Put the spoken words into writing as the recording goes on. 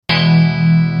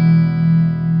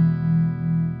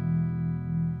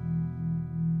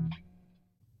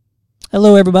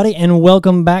Hello, everybody, and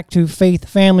welcome back to Faith,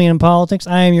 Family, and Politics.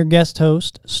 I am your guest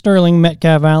host, Sterling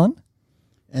Metcalf Allen.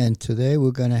 And today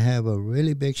we're going to have a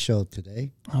really big show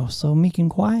today. Oh, so meek and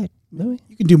quiet, Louis.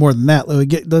 You can do more than that, Louis.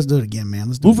 Let's do it again, man.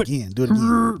 Let's do it again. Do it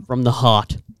again. From the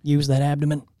heart. Use that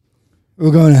abdomen.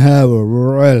 We're going to have a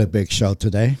really big show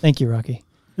today. Thank you, Rocky.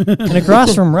 And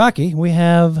across from Rocky, we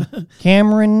have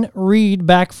Cameron Reed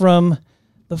back from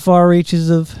the far reaches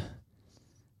of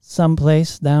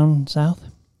someplace down south.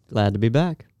 Glad to be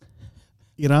back.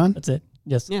 Iran? That's it.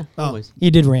 Yes. Yeah, Oh. always.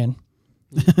 He did ran.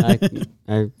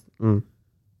 I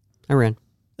ran.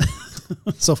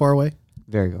 So far away?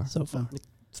 Very far. So far.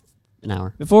 An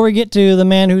hour. Before we get to the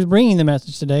man who's bringing the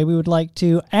message today, we would like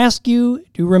to ask you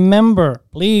to remember,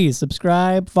 please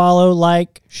subscribe, follow,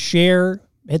 like, share,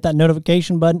 hit that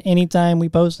notification button anytime we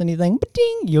post anything.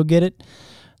 Ba-ding, you'll get it.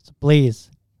 So please,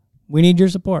 we need your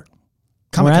support.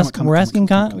 We're asking.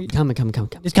 Come.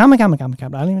 Just comment. I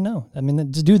don't even know. I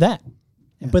mean, just do that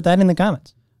and put that in the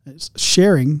comments.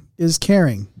 Sharing is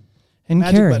caring. And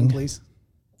Magic caring. button, please.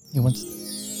 He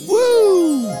wants.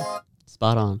 Woo!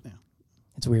 Spot on.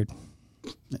 It's weird.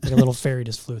 Like a little fairy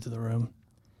just flew through the room.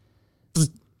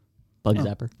 Bug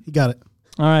zapper. You got it.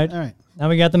 All right. All right. Now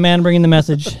we got the man bringing the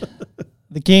message.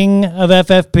 The king of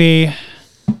FFP.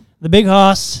 The big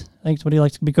hoss. I think it's what he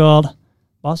likes to be called.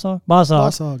 Boss hog? Boss hog.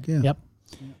 Boss hog, yeah. Yep.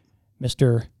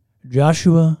 Mr.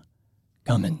 Joshua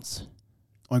Cummins.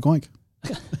 Oink, oink.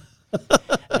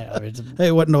 It's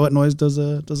Hey, what noise does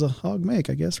a hog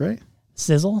make, I guess, right?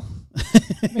 sizzle.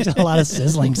 Makes a lot of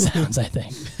sizzling sounds, I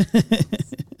think.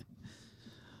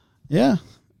 Yeah.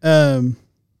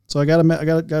 So I gotta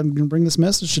bring this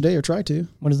message today, or try to.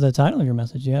 What is the title of your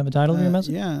message? Do you have a title of your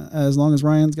message? Yeah, as long as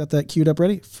Ryan's got that queued up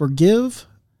ready. Forgive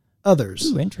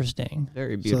others. Ooh, interesting.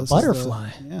 Very So beautiful. this is the- Butterfly.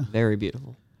 yeah. Very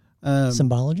beautiful.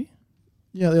 Symbology?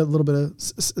 Yeah, a little bit of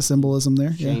symbolism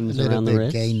there. Yeah. A Chains little around the bit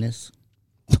wrist. gayness.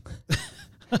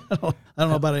 I don't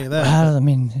know about any of that. I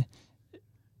mean,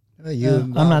 You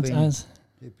I'm not. involving-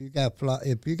 if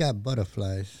you got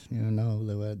butterflies, you know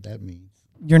what that means.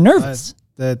 You're nervous.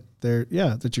 That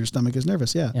your stomach is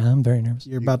nervous. Yeah. Yeah, I'm very nervous.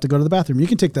 You're about to go to the bathroom. You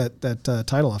can take that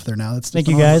title off there now. That's Thank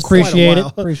been you on guys. for quite a Appreciate it. while.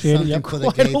 Appreciate it. Something Yep. for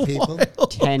the gay people.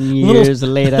 10 years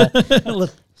later.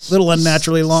 Little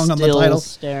unnaturally long on the still title.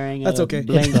 staring That's at okay. a It's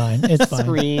blank fine. It's fine.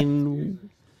 screen.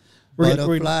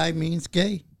 Butterfly means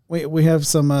gay. We have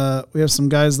some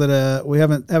guys that we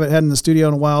haven't had in the studio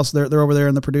in a while, so they're over there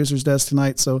in the producer's desk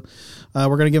tonight. So we're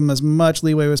going to give them as much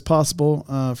leeway as possible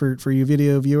for you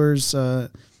video viewers.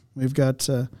 We've got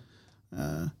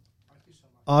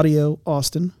Audio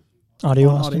Austin. Audio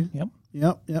On Austin.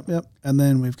 Yep. Yep. And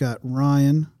then we've got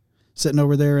Ryan sitting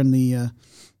over there in the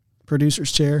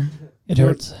producer's chair. It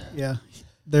hurts. Yeah,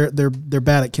 they're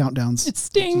bad at countdowns. It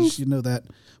stings. You know that,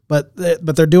 but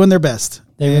they're doing their best.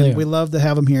 They and really are. we love to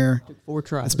have them here. 4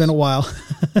 tries. It's been a while.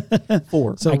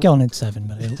 4. I counted 7,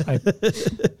 but I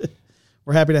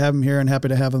We're happy to have them here and happy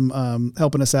to have them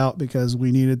helping us out because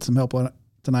we needed some help on it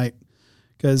tonight.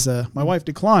 Because my wife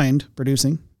declined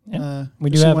producing. Yep. We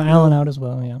do she have wanted Alan to- out as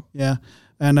well. Yeah. Yeah,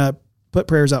 and put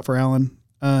prayers out for Alan.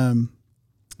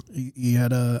 He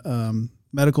had a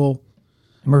medical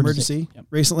emergency Yep.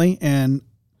 recently, and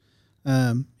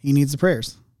he needs the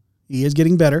prayers. He is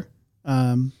getting better,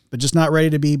 but just not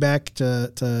ready to be back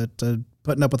to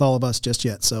putting up with all of us just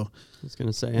yet. So I was going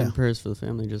to say, Yeah. and prayers for the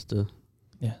family just to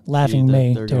Yeah. Laughing see that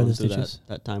may they're tear going the through stitches.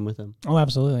 that time with him. Oh,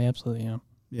 absolutely. Absolutely. Yeah.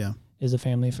 yeah, Is a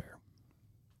family affair.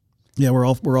 we're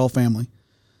all family.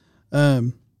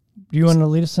 Do you want to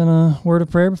lead us in a word of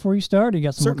prayer before you start? Or you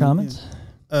got some Certainly, more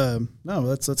comments? No,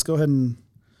 let's go ahead and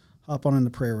hop on into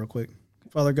prayer real quick.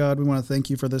 Father God, we want to thank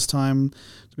you for this time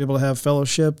to be able to have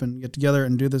fellowship and get together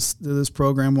and do this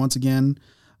program once again.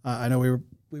 I know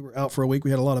we were out for a week. We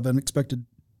had a lot of unexpected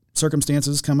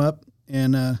circumstances come up,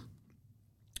 and I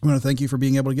want to thank you for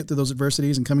being able to get through those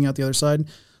adversities and coming out the other side.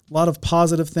 A lot of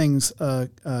positive things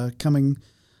coming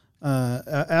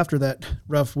after that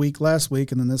rough week last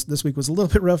week, and then this week was a little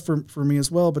bit rough for me as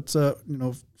well. But for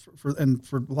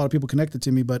a lot of people connected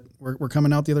to me, but we're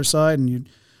coming out the other side, and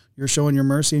you're showing your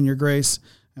mercy and your grace,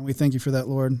 and we thank you for that,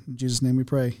 Lord. In Jesus' name we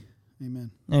pray.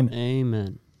 Amen. Amen.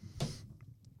 Amen.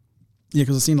 Yeah,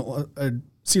 because I've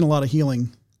seen a lot of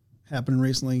healing happening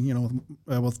recently.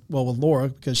 With Laura,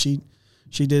 because she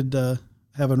did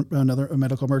have a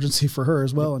medical emergency for her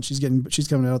as well, and she's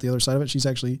coming out the other side of it. She's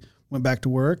actually went back to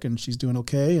work, and she's doing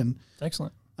okay. And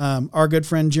Excellent. our good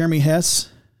friend Jeremy Hess,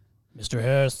 Mr.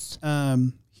 Hess.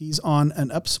 he's on an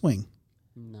upswing.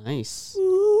 Nice.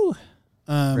 Ooh.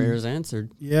 Prayers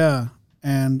answered. Yeah,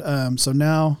 and so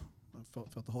now I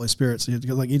felt the Holy Spirit. So it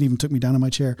even took me down in my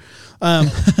chair.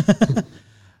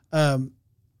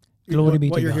 Glory be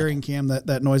what to you're God. hearing, Cam,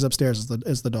 that noise upstairs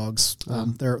is the dogs.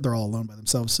 They're all alone by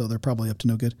themselves, so they're probably up to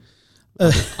no good.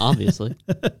 Obviously.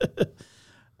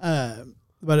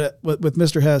 But with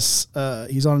Mr. Hess,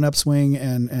 he's on an upswing,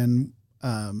 and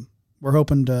we're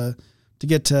hoping to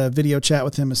get to video chat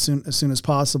with him as soon as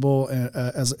possible,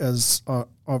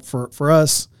 for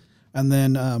us, and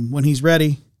then when he's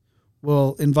ready,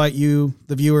 we'll invite you,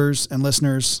 the viewers and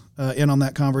listeners, in on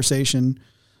that conversation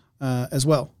as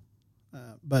well.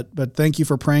 But thank you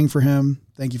for praying for him.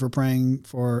 Thank you for praying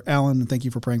for Alan, and thank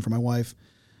you for praying for my wife.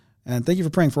 And thank you for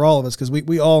praying for all of us, because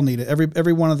we all need it.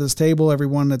 Every one at this table,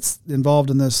 everyone that's involved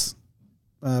in this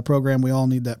program, we all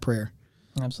need that prayer.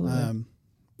 Absolutely.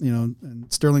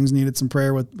 And Sterling's needed some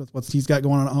prayer with what he's got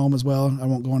going on at home as well. I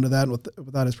won't go into that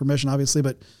without his permission, obviously,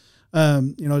 but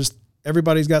just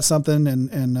everybody's got something,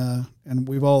 and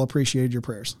we've all appreciated your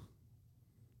prayers.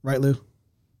 Right, Lou?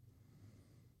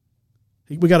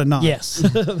 We got a nod. Yes.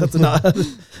 That's a nod.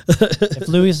 If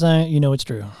Louis is saying, it's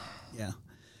true.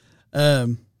 Yeah.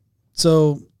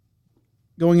 So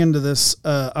going into this,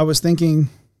 I was thinking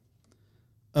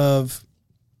of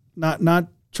not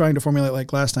trying to formulate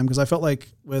like last time, because I felt like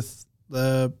with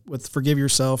Forgive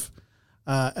Yourself,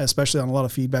 especially on a lot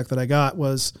of feedback that I got,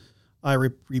 was I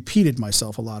repeated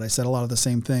myself a lot. I said a lot of the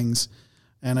same things,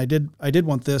 and I did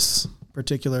want this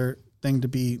particular thing to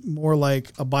be more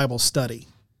like a Bible study.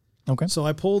 Okay. So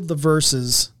I pulled the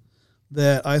verses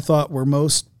that I thought were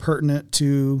most pertinent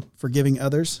to forgiving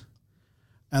others,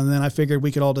 and then I figured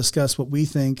we could all discuss what we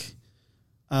think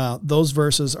those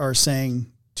verses are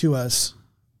saying to us,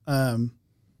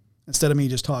 instead of me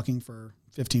just talking for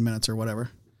 15 minutes or whatever.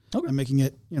 Okay. And making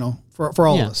it, for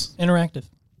all of us. Interactive.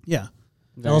 Yeah.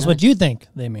 Tell us what you think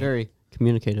they mean. Very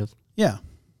communicative. Yeah.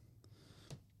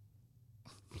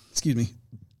 Excuse me.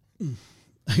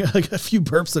 I got a few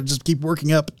burps that just keep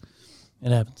working up.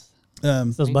 It happens.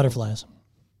 It's those butterflies.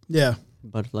 Yeah.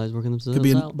 Butterflies working themselves Could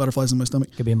be out. butterflies in my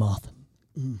stomach. Could be a moth.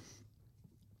 It's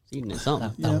eating at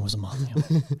something. That one was a moth.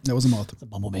 Yeah. That was a moth. It's a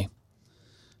bumblebee.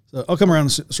 So I'll come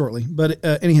around shortly. But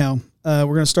anyhow, we're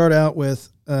going to start out with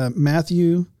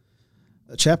Matthew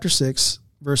chapter 6,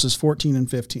 verses 14 and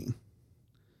 15.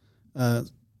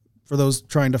 For those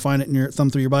trying to find it in your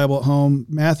thumb through your Bible at home,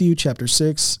 Matthew chapter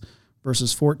 6,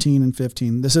 verses 14 and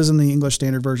 15. This isn't the English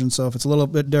Standard Version, so if it's a little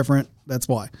bit different, that's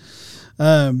why.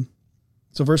 So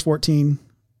verse 14,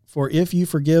 for if you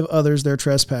forgive others their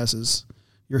trespasses,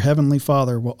 your heavenly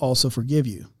Father will also forgive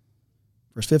you.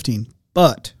 Verse 15,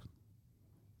 but,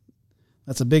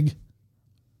 that's a big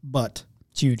but.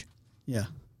 It's huge. Yeah.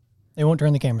 They won't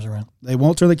turn the cameras around. They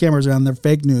won't turn the cameras around. They're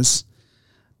fake news.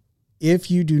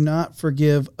 If you do not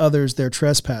forgive others their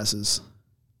trespasses,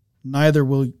 neither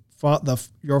will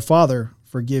your Father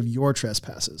forgive your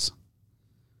trespasses.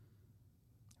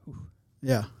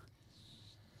 Yeah.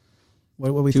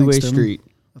 What we think? Two-way street.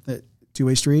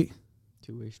 Two-way street?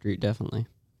 Two-way street, definitely.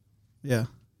 Yeah.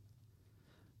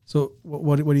 So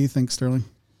what do you think, Sterling?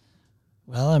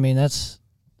 Well, I mean, that's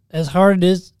as hard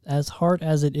as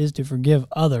it is to forgive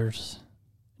others,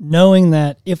 knowing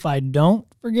that if I don't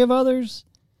forgive others,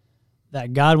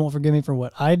 that God won't forgive me for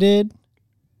what I did.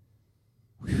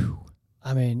 Whew.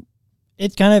 I mean,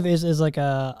 it kind of is like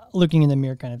a looking in the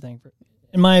mirror kind of thing.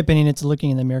 In my opinion, it's a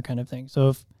looking in the mirror kind of thing.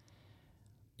 So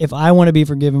if I want to be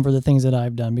forgiven for the things that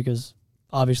I've done, because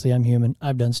obviously I'm human,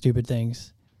 I've done stupid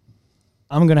things,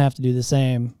 I'm going to have to do the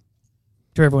same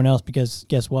to everyone else, because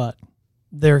guess what?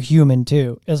 They're human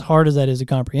too. As hard as that is to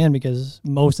comprehend, because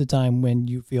most of the time when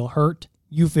you feel hurt,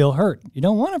 you feel hurt. You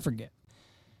don't want to forgive.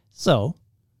 So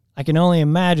I can only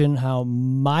imagine how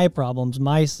my problems,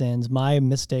 my sins, my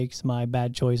mistakes, my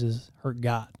bad choices hurt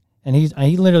God. And he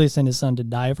literally sent his son to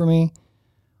die for me.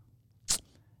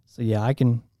 So yeah, I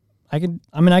can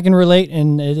relate,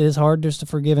 and it is hard just to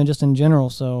forgive and just in general.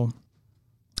 So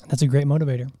that's a great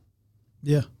motivator.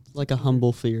 Yeah. It's like a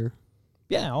humble fear.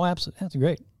 Yeah. Oh, absolutely. That's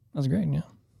great. Yeah.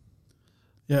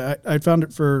 Yeah. I found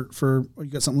it for you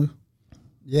got something, Lou?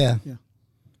 Yeah. Yeah.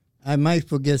 I might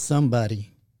forget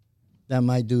somebody that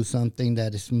might do something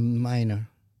that is minor.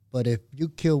 But if you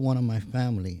kill one of my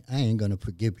family, I ain't going to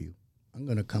forgive you. I'm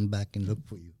going to come back and look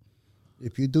for you.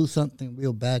 If you do something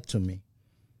real bad to me,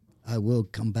 I will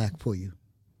come back for you.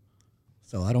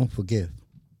 So I don't forgive.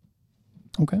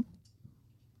 Okay.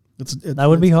 That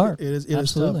would be hard. It is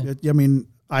Absolutely. tough. I mean,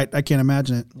 I can't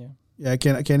imagine it. Yeah. I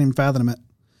can't even fathom it.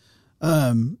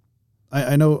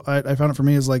 I know I found it for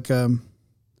me is like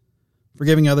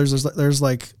forgiving others. There's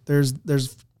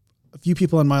a few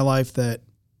people in my life that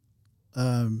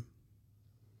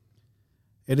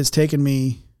it has taken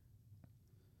me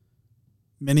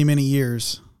many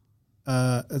years,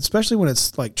 especially when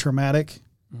it's like traumatic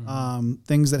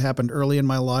things that happened early in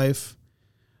my life.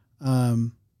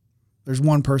 There's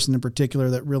one person in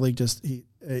particular that really just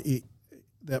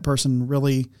that person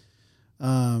really.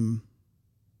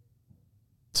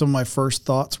 Some of my first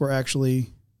thoughts were actually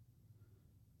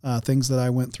things that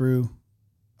I went through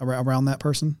around that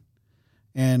person,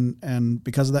 and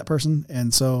because of that person,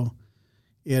 and so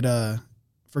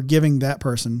forgiving that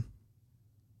person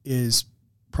is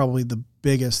probably the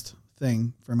biggest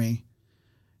thing for me,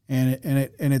 and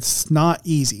it's not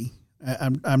easy.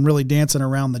 I'm really dancing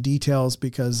around the details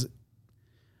because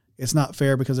it's not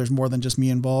fair, because there's more than just me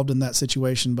involved in that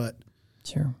situation. But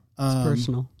Sure. It's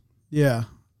personal. yeah,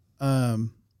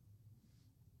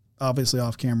 obviously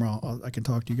off camera, I can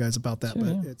talk to you guys about that. Sure,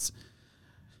 But yeah.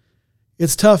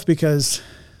 it's tough because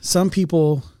some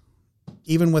people,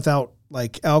 even without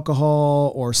like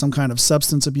alcohol or some kind of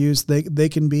substance abuse, they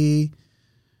can be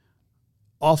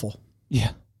awful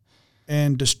Yeah.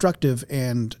 and destructive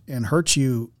and hurt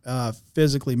you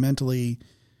physically, mentally,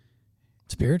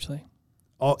 Spiritually.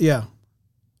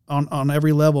 on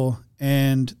every level.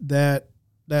 And that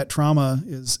trauma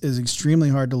is extremely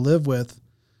hard to live with.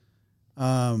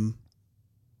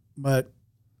 But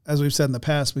as we've said in the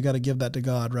past, we got to give that to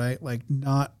God, right? Like,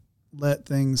 not let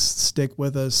things stick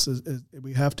with us.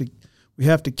 We have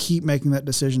to keep making that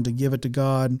decision to give it to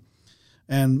God.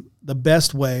 And the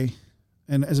best way,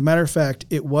 and as a matter of fact,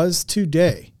 it was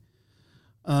today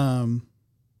that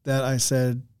I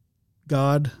said,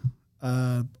 God,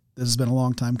 this has been a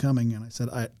long time coming. And I said,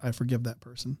 I forgive that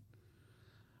person.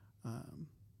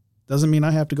 Doesn't mean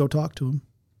I have to go talk to him.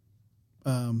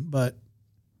 But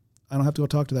I don't have to go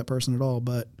talk to that person at all,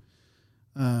 but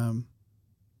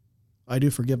I do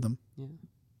forgive them.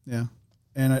 Yeah.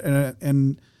 Yeah.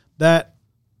 And that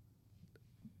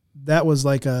was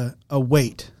like a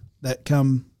weight that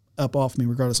come up off me,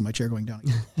 regardless of my chair going down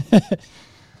again.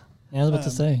 Yeah, I was about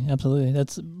to say, absolutely.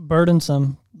 That's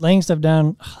burdensome. Laying stuff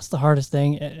down, that's the hardest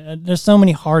thing. There's so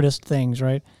many hardest things,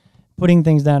 right? Putting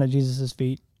things down at Jesus'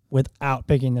 feet without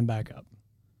picking them back up.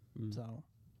 So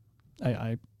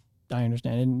I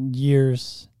understand. In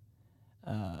years,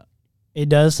 it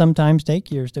does sometimes take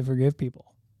years to forgive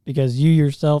people, because you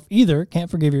yourself either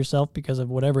can't forgive yourself because of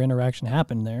whatever interaction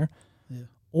happened there,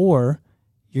 or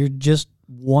you just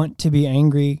want to be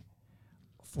angry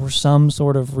for some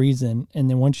sort of reason. And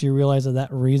then once you realize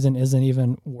that reason isn't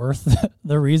even worth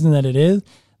the reason that it is,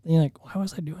 then you're like, why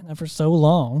was I doing that for so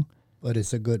long? But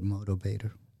it's a good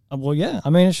motivator. Well, yeah. I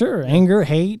mean, sure. Anger,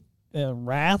 hate,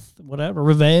 wrath, whatever,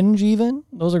 revenge even.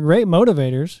 Those are great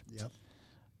motivators. Yep.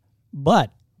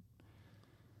 But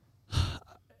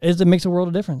it makes a world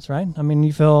of difference, right? I mean,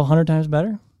 you feel 100 times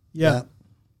better. Yeah.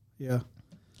 Yeah.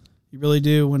 You really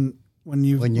do when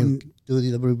you do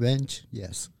the revenge,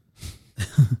 yes.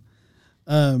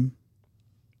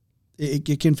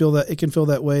 It can feel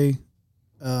that way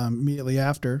immediately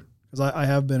after, because I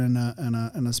have been in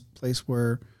a place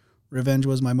where revenge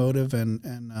was my motive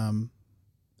and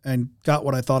got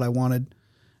what I thought I wanted,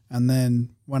 and then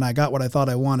when I got what I thought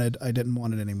I wanted, I didn't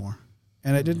want it anymore,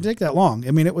 and it didn't take that long.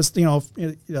 I mean, it was at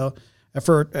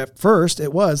first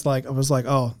it was like I was like,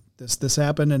 oh, this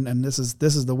happened, and this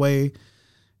is the way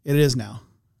it is now.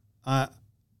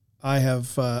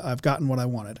 I've gotten what I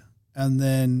wanted. And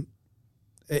then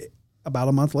about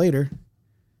a month later,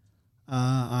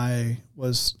 and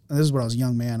this is when I was a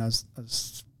young man. I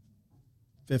was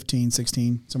 15,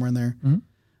 16, somewhere in there. Mm-hmm.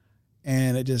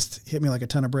 And it just hit me like a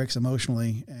ton of bricks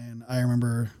emotionally. And I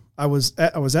remember I was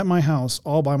at my house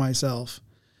all by myself,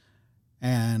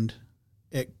 and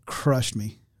it crushed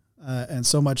me. And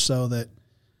so much so that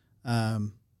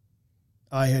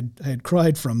I had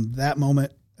cried from that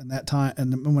moment and that time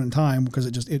and the moment in time, because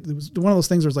it was one of those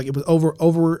things where it's like it was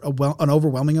an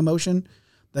overwhelming emotion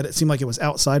that it seemed like it was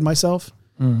outside myself.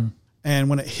 Mm-hmm. And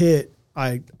when it hit,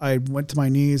 I went to my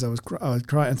knees. I was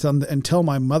crying until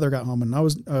my mother got home, and I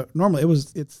was normally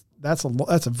that's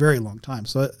a very long time.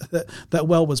 So that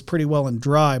well was pretty well and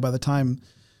dry by the time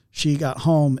she got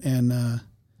home, and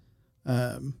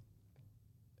I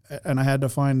had to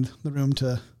find the room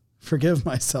to forgive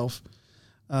myself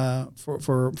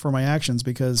for my actions,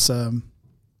 because and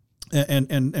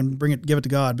give it to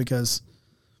God, because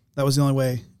that was the only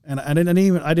way. And I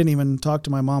didn't even talk to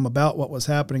my mom about what was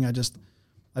happening. I just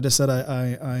said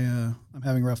I'm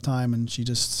having a rough time, and she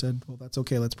just said, well, that's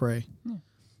okay, let's pray.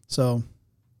 So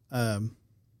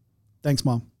thanks,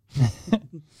 Mom.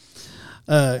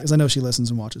 Because I know she listens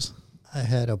and watches. I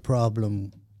had a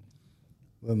problem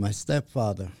with my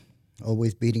stepfather,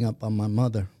 always beating up on my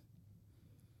mother.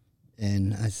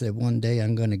 And I said, one day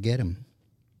I'm going to get him.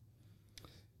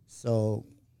 So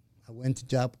I went to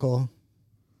Job Corps,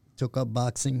 took up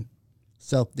boxing,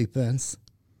 self-defense.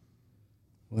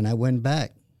 When I went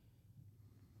back,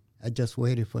 I just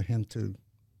waited for him to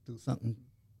do something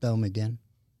dumb again.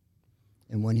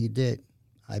 And when he did,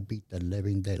 I beat the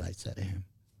living daylights out of him.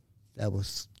 That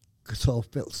was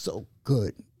felt so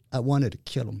good. I wanted to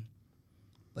kill him.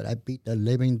 But I beat the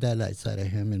living daylights out of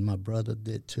him, and my brother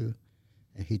did too.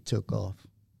 And he took off.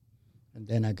 And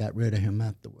then I got rid of him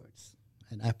afterwards.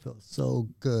 And I felt so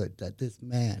good that this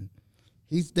man,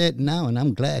 he's dead now, and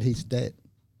I'm glad he's dead.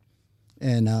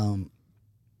 And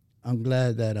I'm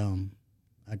glad that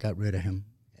I got rid of him.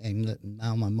 And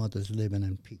now my mother's living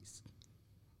in peace.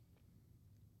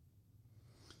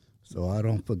 So I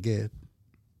don't forgive.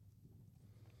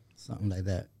 Something like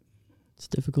that. It's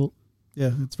difficult.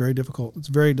 Yeah, it's very difficult. It's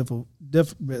very difficult.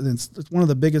 It's one of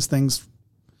the biggest things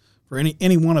for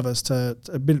any one of us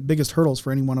biggest hurdles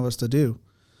for any one of us to do.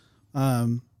 I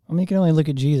mean, you can only look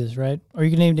at Jesus, right? Or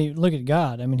you can even look at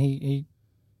God. I mean, he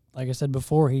like I said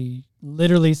before, he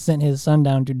literally sent his son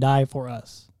down to die for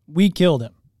us. We killed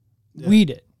him. Yeah. We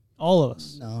did. All of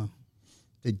us. No,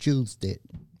 the Jews did.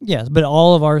 Yes, but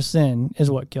all of our sin is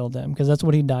what killed him, because that's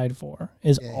what he died for,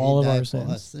 is all of our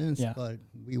sins. Our sins. Yeah. But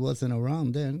we wasn't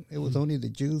around then. It was only the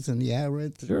Jews and the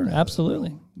Arabs. Sure,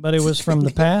 absolutely. But it was from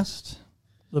the past,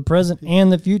 the present,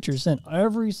 and the future sin.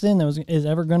 Every sin that is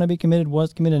ever going to be committed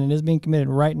was committed and is being committed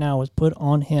right now was put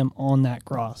on him on that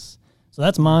cross. So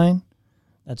that's mine.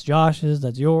 That's Josh's.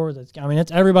 That's yours.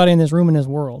 That's everybody in this room in this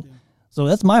world. Yeah. So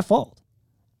that's my fault.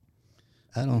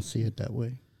 I don't see it that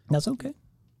way. That's okay.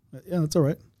 Yeah, that's all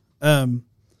right.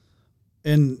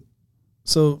 And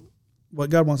so what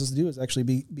God wants us to do is actually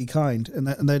be kind,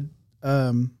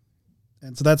 and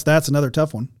so that's another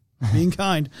tough one, being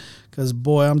kind, because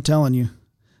boy, I'm telling you.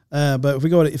 But if we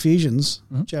go to Ephesians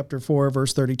chapter 4,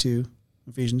 verse 32,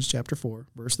 Ephesians chapter 4,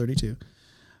 verse 32,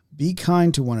 be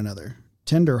kind to one another,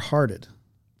 tender-hearted,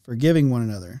 forgiving one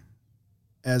another,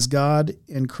 as God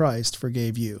in Christ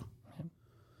forgave you.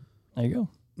 There you go.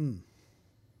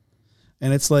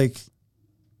 And it's like,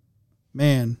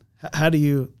 man, how do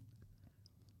you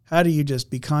just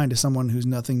be kind to someone who's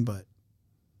nothing but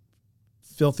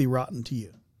filthy rotten to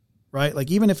you, right?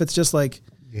 Like, even if it's just like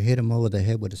you hit him over the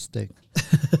head with a stick,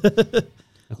 a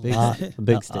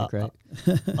big stick, right?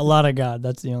 A lot of God.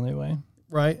 That's the only way,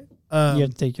 right? You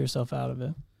have to take yourself out of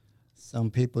it. Some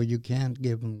people you can't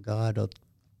give them God or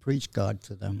preach God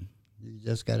to them. You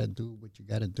just got to do what you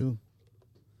got to do.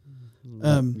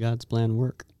 God's plan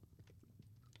work.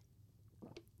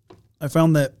 I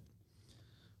found that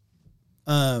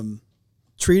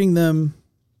treating them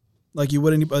like you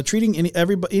would treating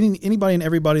anybody and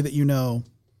everybody that you know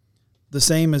the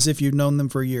same as if you've known them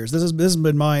for years. This has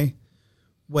been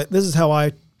this is how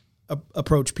I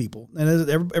approach people, and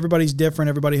everybody's different.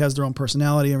 Everybody has their own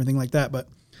personality, everything like that. But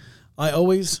I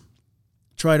always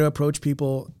try to approach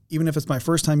people, even if it's my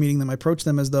first time meeting them. I approach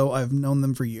them as though I've known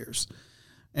them for years,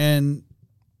 and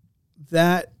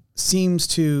that seems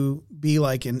to be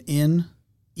like an in,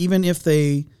 even if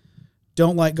they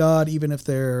don't like God, even if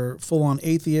they're full-on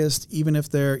atheist, even if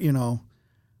they're,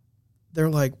 they're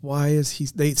like, why is he,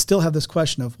 they still have this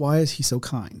question of, why is he so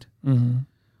kind? Mm-hmm.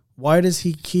 Why does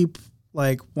he keep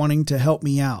wanting to help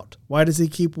me out? Why does he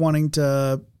keep wanting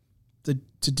to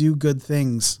do good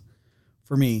things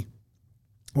for me?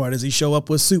 Why does he show up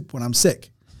with soup when I'm sick?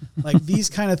 Like these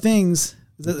kind of things.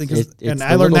 And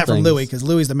I learned that from Louis, because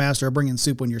Louis is the master of bringing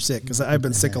soup when you're sick, because I've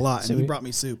been sick a lot, and he brought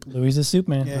me soup. Louis is a soup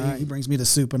man. Yeah, he brings me the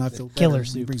soup, and I feel killer better.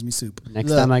 soup. He brings me soup. Next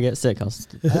time I get sick,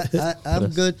 I'm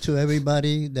good to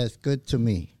everybody that's good to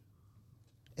me,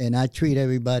 and I treat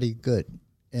everybody good,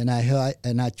 and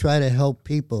I try to help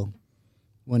people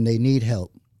when they need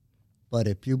help. But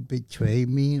if you betray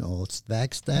me or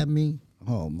backstab me,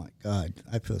 oh my God,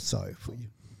 I feel sorry for you.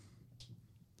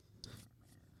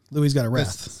 Louis got a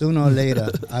wrath. Sooner or later,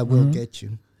 I will get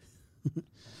you.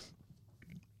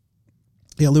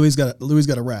 Yeah, Louis got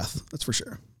a wrath. That's for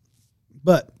sure.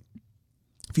 But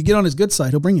if you get on his good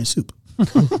side, he'll bring you soup.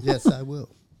 Yes, I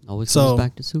will. Always comes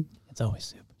back to soup. It's always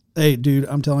soup. Hey, dude,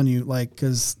 I'm telling you,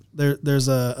 because there's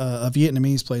a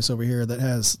Vietnamese place over here that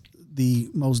has the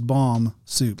most bomb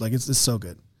soup. Like it's so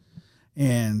good,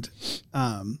 and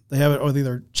they have it with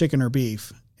either chicken or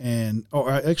beef,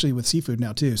 or actually with seafood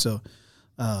now too. So.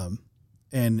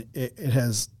 And it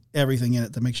has everything in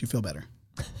it that makes you feel better.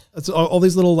 It's all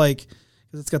these little because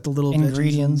it's got the little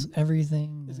ingredients,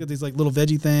 everything. It's got these little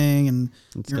veggie thing, and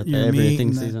it's got the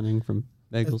everything seasoning from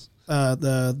bagels.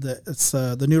 It's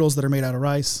the noodles that are made out of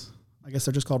rice. I guess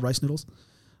they're just called rice noodles.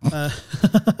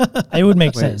 It would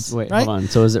make sense. Wait, right? Hold on.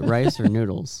 So is it rice or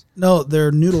noodles? No,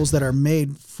 they're noodles that are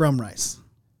made from rice.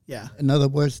 Yeah. In other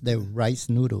words, they're rice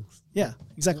noodles. Yeah,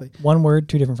 exactly. One word,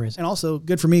 two different phrases. And also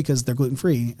good for me because they're gluten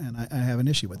free, and I have an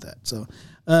issue with that. So,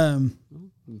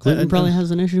 Gluten probably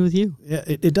has an issue with you. yeah,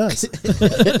 it does.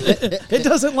 It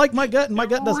doesn't like my gut, and my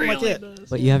gut doesn't like it.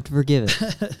 But you have to forgive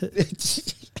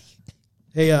it.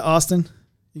 Hey, Austin,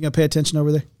 you gonna pay attention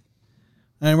over there?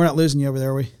 And we're not losing you over there,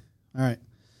 are we? All right.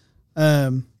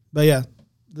 But yeah,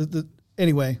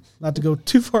 anyway, not to go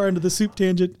too far into the soup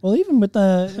tangent. Well, even with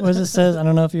what it says, I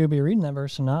don't know if you'll be reading that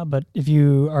verse or not, but if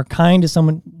you are kind to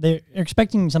someone, they're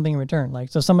expecting something in return. Like,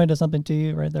 so somebody does something to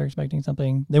you, right? They're expecting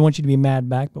something. They want you to be mad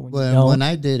back, but when you don't. When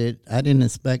I did it, I didn't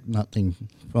expect nothing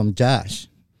from Josh.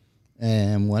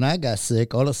 And when I got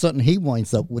sick, all of a sudden he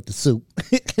winds up with the soup.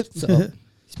 So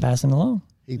He's passing along.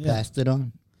 he passed it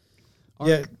on.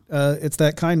 Yeah, it's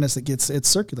that kindness that it's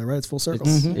circular, right? It's full circle.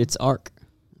 It's ARC.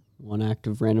 One act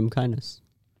of random kindness.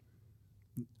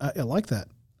 I like that.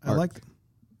 I like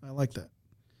that.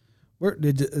 Where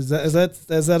is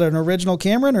that an original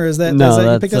Cameron, or is that No, is that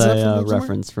that's you pick us up a from somewhere?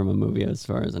 reference from a movie, as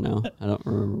far as I know. I don't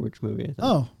remember which movie. I think.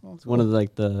 Oh, It's one of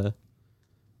the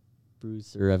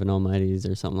Bruce or Evan Almighty's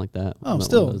or something like that. Oh, One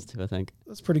still. of those two, I think.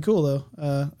 that's pretty cool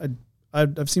though.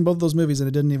 I've seen both of those movies and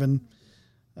it didn't even.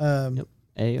 Yep.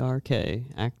 ARK,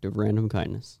 act of random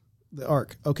kindness. The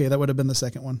ark. Okay, that would have been the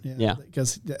second one. Yeah.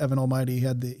 Because Evan Almighty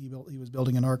he was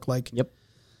building an ark like. Yep.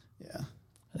 Yeah.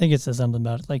 I think it says something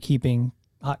about like keeping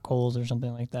hot coals or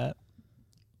something like that.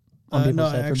 No,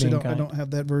 I actually don't. I don't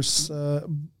have that verse.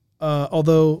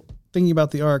 Although thinking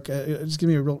about the ark, just give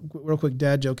me a real quick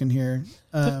dad joke in here.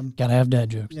 Gotta have dad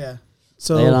jokes. Yeah. Lay it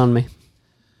So, on me.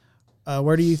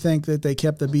 where do you think that they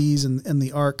kept the bees in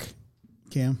the ark,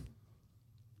 Cam?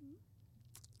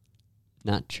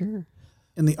 Not sure.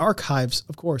 In the archives,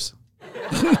 of course.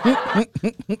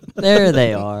 There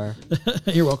they are.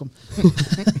 You're welcome.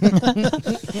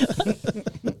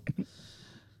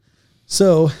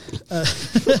 So,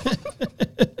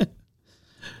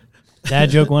 Dad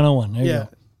joke 101. There you yeah. go.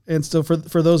 And so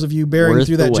for those of you bearing Worth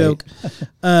through the that wait. joke,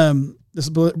 this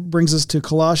brings us to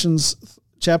Colossians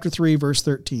chapter 3, verse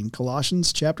 13.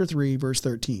 Colossians chapter 3, verse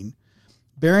 13.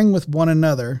 Bearing with one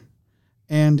another,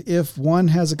 and if one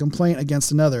has a complaint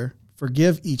against another,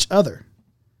 forgive each other.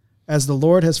 As the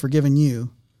Lord has forgiven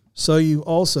you, so you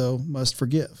also must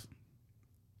forgive.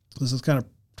 This is kind of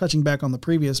touching back on the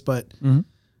previous, but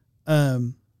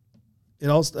it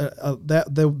also that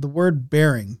the word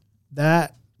bearing,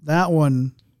 that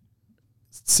one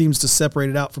seems to separate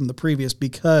it out from the previous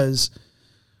because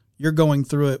you're going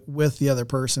through it with the other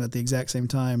person at the exact same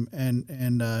time,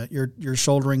 and you're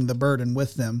shouldering the burden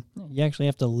with them. You actually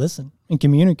have to listen and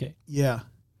communicate. Yeah,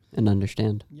 And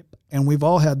understand. and we've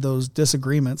all had those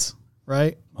disagreements,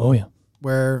 right? Oh, yeah.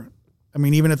 Where, I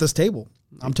mean, even at this table,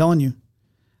 I'm telling you,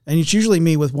 and it's usually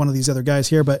me with one of these other guys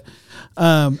here, but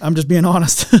I'm just being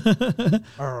honest.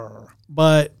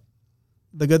 But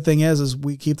the good thing is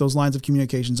we keep those lines of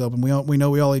communications open. We know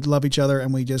we all love each other,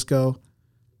 and we just go,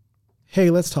 hey,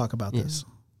 let's talk about this.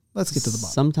 Let's get to the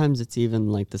bottom. Sometimes it's even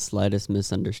like the slightest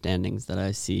misunderstandings that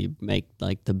I see make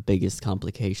like the biggest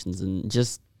complications, and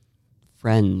just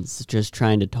friends just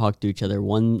trying to talk to each other.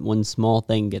 One small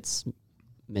thing gets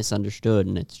misunderstood,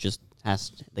 and it's just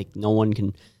like no one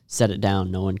can set it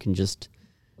down. No one can just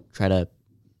try to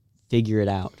figure it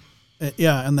out.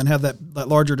 Yeah, and then have that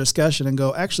larger discussion and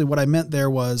go, actually, what I meant there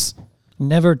was...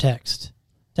 Never text.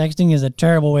 Texting is a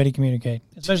terrible way to communicate,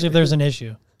 especially if there's an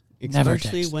issue. Never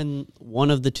Especially text. when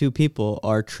one of the two people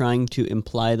are trying to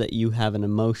imply that you have an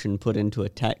emotion put into a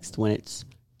text when it's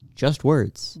just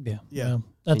words. Yeah. Yeah.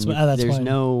 That's And why. That's there's why.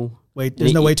 no...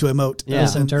 There's no way to emote. Yeah.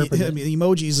 Misinterpret I it. mean,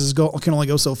 emojis can only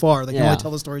go so far. They can Yeah. only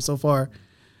tell the story so far.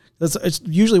 It's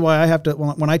usually why I have to,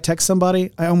 when I text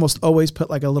somebody, I almost always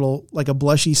put like a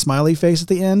blushy smiley face at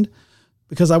the end,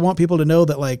 because I want people to know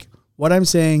that like what I'm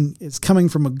saying is coming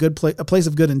from a place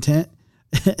of good intent.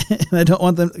 And I don't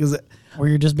want them, because Or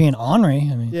you're just being ornery.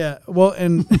 I mean, yeah, well,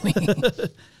 and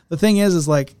the thing is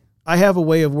like I have a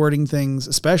way of wording things,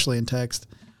 especially in text,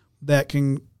 that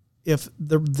can, if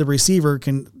the receiver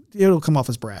it'll come off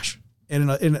as brash. And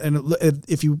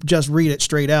if you just read it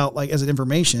straight out, like as an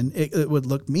information, it would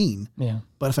look mean. yeah.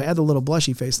 But if I add the little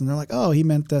blushy face, and they're like, "Oh, he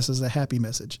meant this as a happy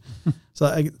message," so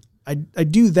I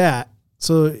do that.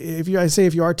 So if you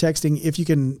are texting, if you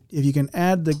can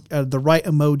add the right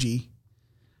emoji,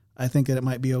 I think that it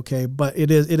might be okay. But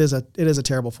it is a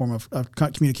terrible form of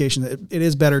communication. It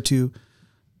is better to.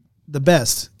 The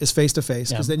best is face to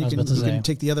face, because then you can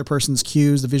take the other person's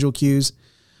cues, the visual cues.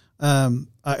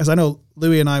 As I know,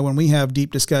 Louie and I, when we have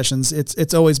deep discussions,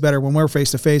 it's always better when we're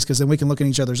face to face, because then we can look in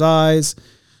each other's eyes.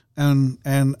 and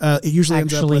it usually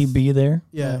ends up Actually with, be there.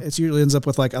 yeah, it usually ends up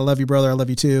with like, I love you, brother, I love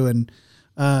you too. And,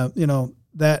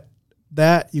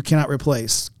 that you cannot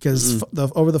replace because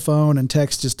over the phone and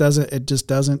text just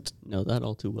doesn't. Know that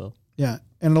all too well. Yeah.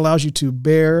 And it allows you to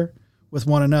bear with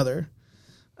one another.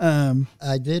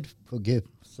 I did forgive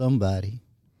somebody,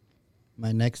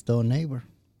 my next door neighbor,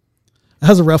 That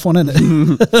was a rough one,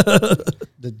 isn't it?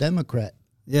 the Democrat.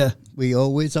 Yeah. We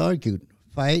always argued,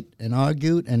 fight and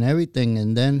argued and everything,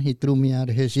 and then he threw me out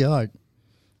of his yard.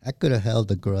 I could have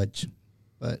held a grudge,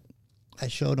 but I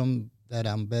showed him that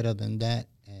I'm better than that,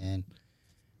 and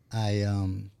I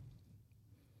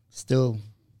still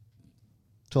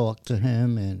talk to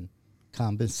him and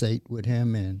compensate with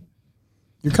him, and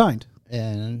You're kind.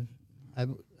 I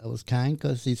was kind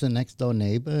because he's a next door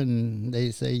neighbor, and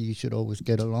they say you should always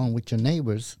get along with your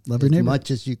neighbors Love your as neighbor. much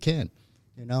as you can,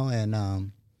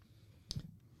 and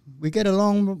we get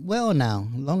along well now.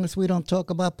 As long as we don't talk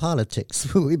about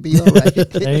politics, we be all right.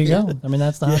 There you go. I mean,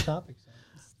 that's the hot topic.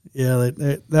 Yeah,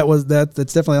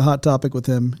 that's definitely a hot topic with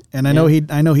him, and I know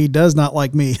he does not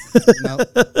like me. No.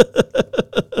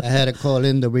 I had to call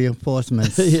in the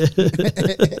reinforcements.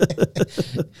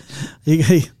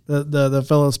 The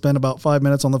fellow spent about 5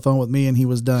 minutes on the phone with me, and he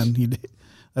was done.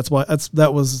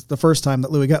 That was the first time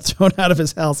that Louis got thrown out of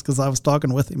his house because I was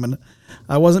talking with him, and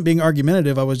I wasn't being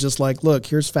argumentative. I was just like, look,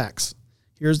 here's facts.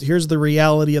 Here's the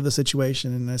reality of the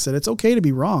situation. And I said, it's okay to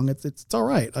be wrong. It's all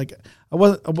right. Like I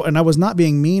was not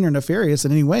being mean or nefarious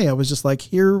in any way. I was just like,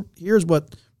 here's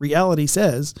what reality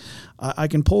says. I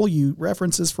can pull you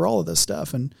references for all of this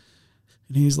stuff. And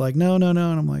he's like, no. And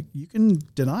I'm like, you can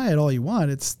deny it all you want.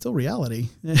 It's still reality.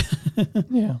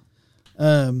 Yeah.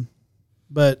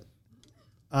 But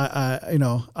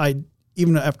I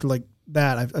even after like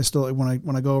that, I still,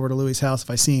 when I go over to Louis' house, if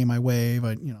I see him, I wave,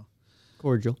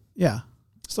 Cordial. yeah.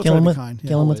 Still Kill try him to be with kind.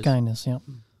 kill him with always. kindness. Yeah.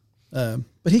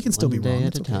 But he can still One be wrong. day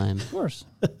It's at a okay. time. Of course.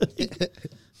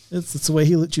 It's the way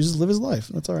he chooses to live his life.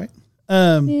 That's all right.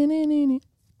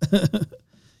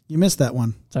 You missed that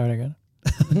one. Sorry, I got it.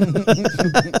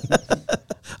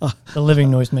 The living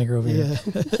noisemaker over here.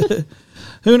 Yeah.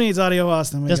 Who needs audio,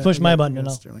 Austin? Just push my button,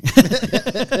 Sterling.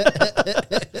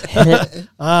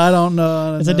 I don't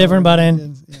know. It's a different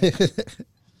button.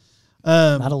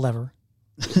 Yeah. Not a lever.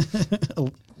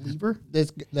 Lever?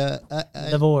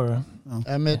 Lever.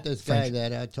 I met this guy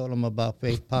that I told him about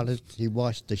faith politics. He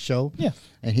watched the show. Yeah.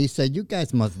 And he said, you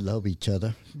guys must love each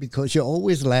other because you're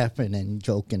always laughing and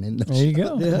joking in the There you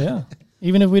show. go. Yeah.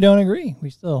 Even if we don't agree, we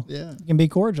still can be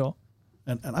cordial.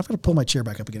 And I've got to pull my chair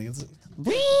back up again.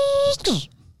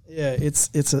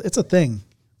 It's a thing.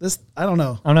 This, I don't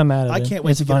know. I'm not mad at it. I can't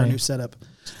wait It's to get our funny. new setup.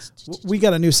 We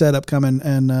got a new setup coming,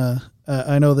 and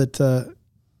I know that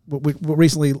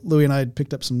recently Louis and I had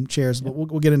picked up some chairs, but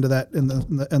we'll get into that in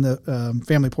the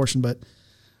family portion. But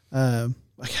I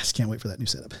just can't wait for that new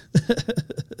setup.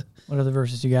 What are the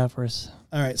verses you got for us?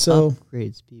 All right, so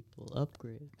Upgrades, people.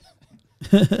 Upgrade.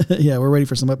 yeah, we're ready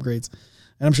for some upgrades,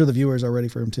 and I'm sure the viewers are ready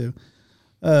for them too.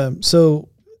 So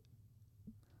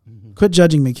quit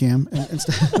judging me, Cam.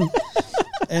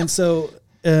 And so,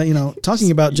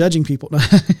 talking about judging people,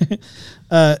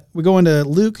 we go into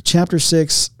Luke chapter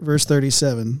 6, verse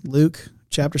 37. Luke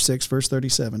chapter 6, verse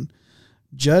 37.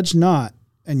 Judge not,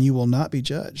 and you will not be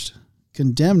judged.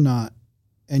 Condemn not,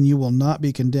 and you will not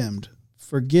be condemned.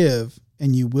 Forgive,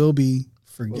 and you will be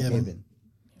forgiven.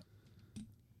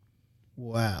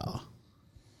 Wow.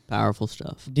 Powerful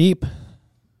stuff. Deep.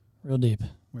 Real deep.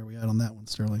 Where are we at on that one,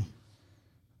 Sterling?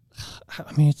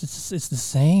 I mean, it's the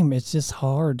same. It's just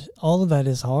hard. All of that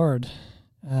is hard.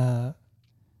 I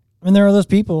mean, there are those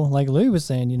people, like Louis was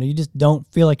saying, you just don't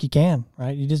feel like you can,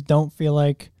 right? You just don't feel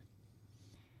like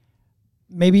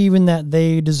maybe even that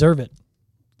they deserve it.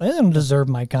 They don't deserve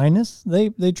my kindness. They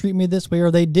treat me this way, or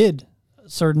they did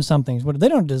certain somethings, but they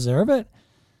don't deserve it.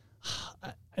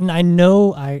 And I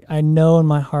know in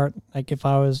my heart, like if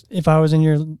I was in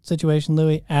your situation,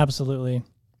 Louis, absolutely,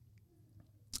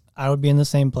 I would be in the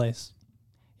same place.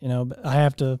 But I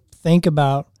have to think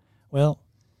about,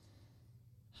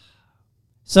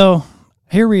 so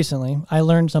here recently, I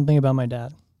learned something about my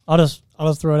dad. I'll just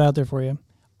throw it out there for you.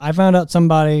 I found out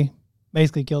somebody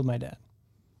basically killed my dad.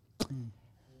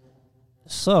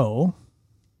 So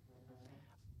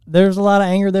there's a lot of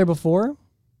anger there before.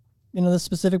 This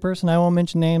specific person, I won't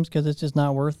mention names because it's just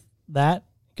not worth that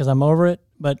because I'm over it.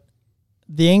 But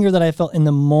the anger that I felt in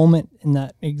the moment, in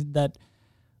that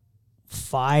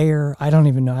fire, I don't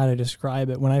even know how to describe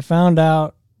it. When I found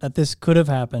out that this could have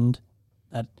happened,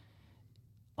 that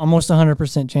almost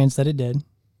 100% chance that it did,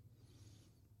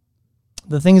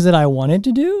 the things that I wanted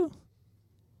to do,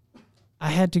 I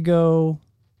had to go,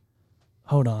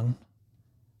 hold on,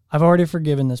 I've already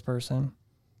forgiven this person.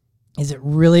 Is it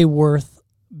really worth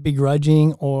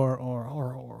begrudging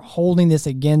or holding this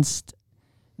against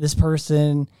this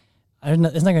person?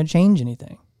 It's not going to change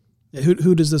anything. Yeah,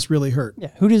 who does this really hurt?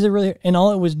 Yeah, who does it really? And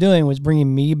all it was doing was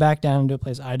bringing me back down into a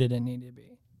place I didn't need to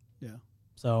be. Yeah.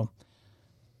 So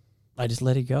I just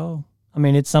let it go. I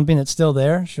mean, it's something that's still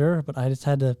there, sure, but I just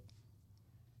had to.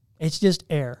 It's just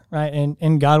air, right?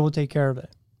 And God will take care of it.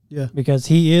 Yeah. Because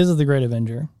He is the great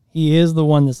avenger. He is the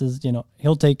one that says,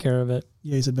 He'll take care of it.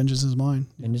 Yeah, He said, vengeance is mine.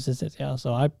 And just says, yeah.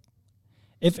 So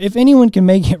if anyone can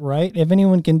make it right, if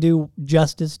anyone can do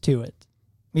justice to it,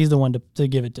 He's the one to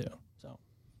give it to. So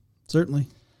certainly,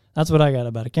 that's what I got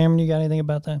about it. Cameron, you got anything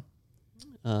about that?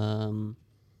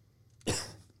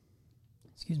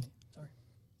 Excuse me. Sorry.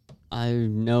 I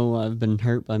know I've been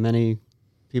hurt by many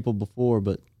people before,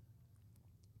 but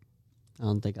I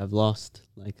don't think I've lost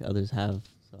like others have.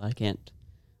 So I can't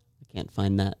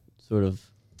find that sort of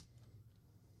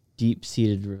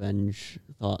deep-seated revenge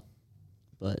thought.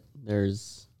 But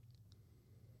there's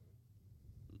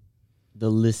the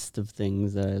list of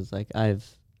things that I was like, I've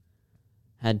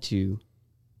had to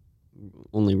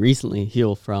only recently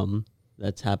heal from.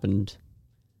 That's happened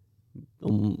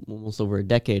almost over a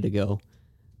decade ago,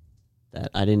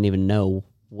 that I didn't even know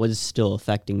was still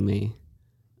affecting me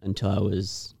until I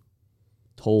was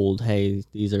told, hey,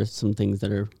 these are some things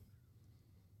that are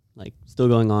like still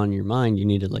going on in your mind. You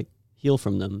need to like heal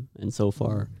from them. And so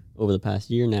far over the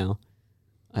past year now,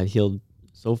 I've healed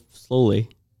so slowly,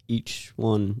 each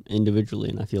one individually.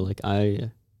 And I feel like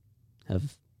I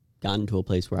have gotten to a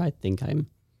place where I think I'm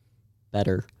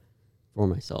better for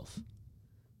myself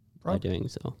by doing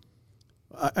so.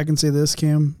 I can say this,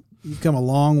 Cam, you've come a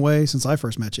long way since I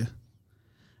first met you.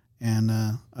 And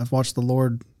I've watched the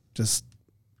Lord just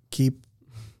keep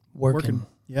working.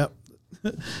 Yep.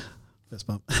 Fist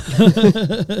bump.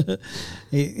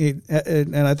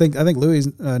 And I think Louis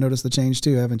noticed the change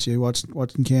too, haven't you?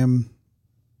 Watching Cam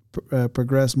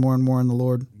progress more and more in the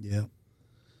Lord. Yeah.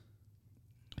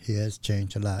 He has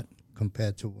changed a lot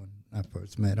compared to when I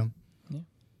first met him. Yeah.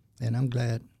 And I'm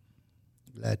glad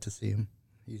to see him.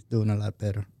 He's doing a lot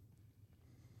better.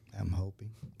 I'm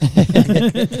hoping.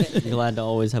 You're glad to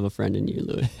always have a friend in you,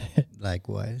 Louis.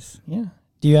 Likewise. Yeah.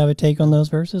 Do you have a take on those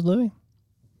verses, Louis?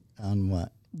 On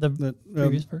what? The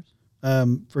previous verse?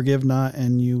 Forgive not,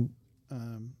 and you,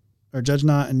 or judge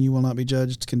not, and you will not be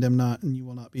judged. Condemn not, and you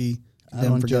will not be I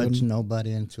don't forgiven. judge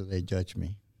nobody until they judge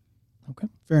me. Okay.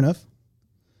 Fair enough.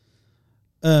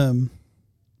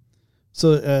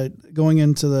 So going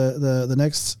into the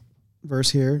next verse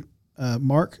here,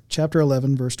 Mark chapter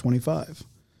 11, verse 25.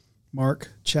 Mark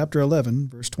chapter 11,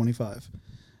 verse 25.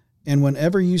 And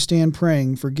whenever you stand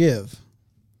praying, forgive,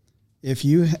 if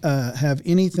you have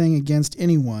anything against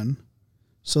anyone,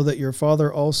 so that your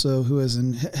Father also who is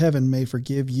in heaven may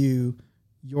forgive you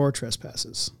your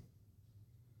trespasses.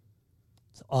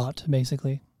 It's ought,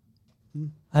 basically.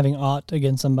 Having ought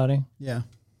against somebody. Yeah.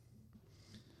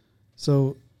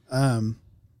 So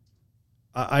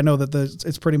I know that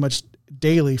it's pretty much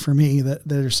daily for me that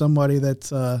there's somebody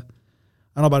that's, I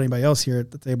don't know about anybody else here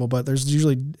at the table, but there's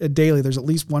usually daily, there's at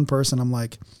least one person I'm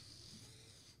like,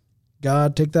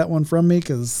 God, take that one from me,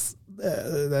 because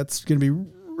that's going to be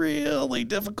really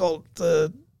difficult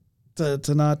to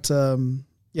not,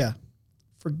 yeah.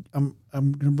 I'm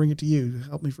going to bring it to you.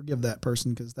 Help me forgive that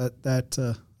person, because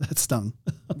that stung.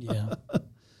 Yeah.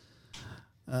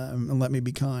 And let me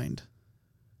be kind.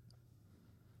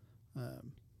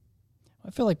 I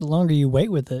feel like the longer you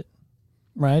wait with it,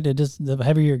 right, the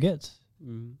heavier it gets.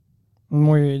 Mm-hmm.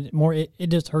 More it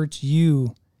just hurts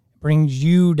you, brings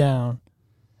you down.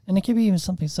 And it could be even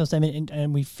something so sad.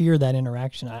 And we fear that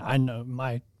interaction. I know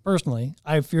personally,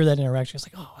 I fear that interaction. It's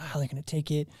like, oh, how are they going to take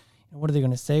it? What are they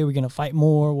going to say? Are we going to fight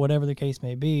more? Whatever the case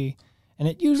may be. And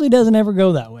it usually doesn't ever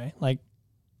go that way. Like,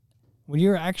 when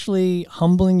you're actually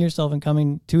humbling yourself and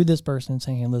coming to this person and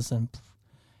saying, hey, listen,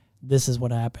 this is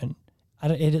what happened.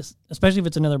 It is, especially if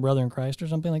it's another brother in Christ or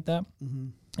something like that. Mm-hmm.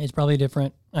 It's probably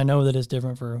different. I know that it's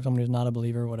different for somebody who's not a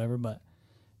believer or whatever, but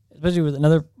especially with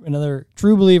another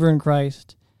true believer in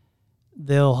Christ,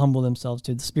 they'll humble themselves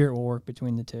too. The Spirit will work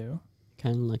between the two.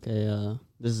 Kind of like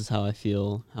this is how I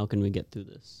feel. How can we get through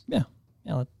this? Yeah.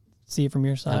 Let's see it from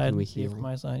your side. can we see heal? it from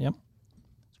my side. Yep.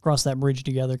 Let's cross that bridge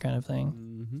together, kind of thing.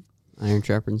 Mm-hmm. Iron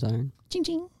sharpens iron. Ching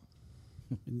ching.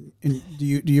 And do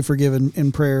you forgive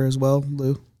in prayer as well,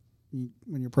 Lou,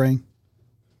 when you're praying?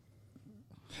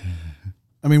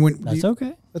 I mean, That's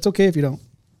okay. That's okay if you don't.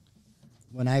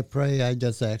 When I pray, I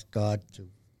just ask God to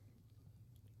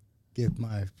give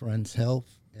my friends health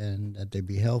and that they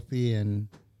be healthy and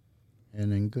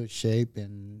and in good shape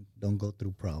and don't go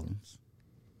through problems.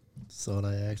 That's all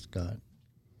I ask God.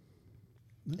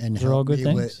 And Those are all good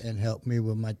things. Help me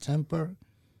with my temper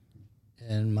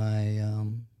and my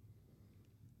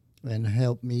and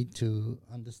help me to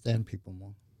understand people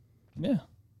more. Yeah.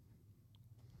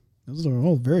 Those are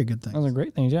all very good things. Those are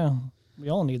great things, yeah. We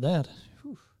all need that.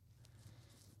 Whew.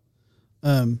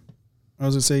 I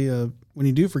was gonna say when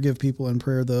you do forgive people in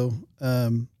prayer, though,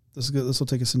 this is good. This will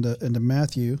take us into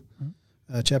Matthew,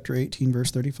 chapter 18, verse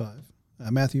 35.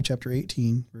 Matthew chapter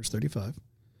 18, verse 35.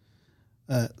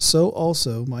 So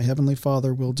also my heavenly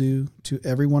Father will do to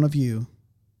every one of you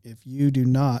if you do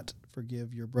not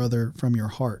forgive your brother from your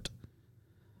heart.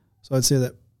 So I'd say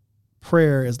that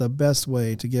prayer is the best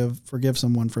way to forgive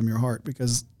someone from your heart,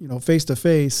 because, you know, face to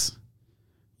face,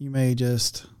 you may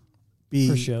just be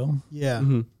For show. Yeah.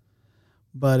 Mm-hmm.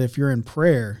 But if you're in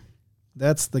prayer,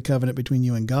 that's the covenant between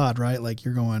you and God, right? Like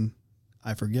you're going,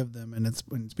 I forgive them. And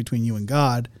when it's between you and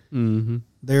God, Mm-hmm.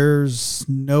 there's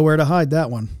nowhere to hide that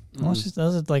one. Well, let's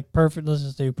just like perfect. Let's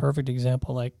just do perfect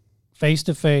example, like face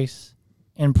to face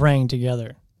and praying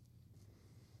together.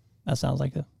 That sounds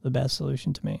like the best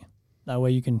solution to me. That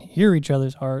way you can hear each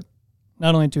other's heart,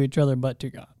 not only to each other, but to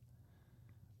God.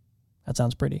 That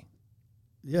sounds pretty.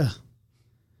 Yeah.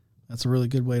 That's a really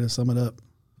good way to sum it up.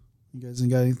 You guys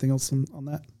got anything else on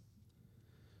that?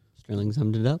 Sterling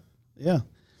summed it up. Yeah.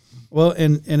 Well,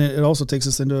 and it also takes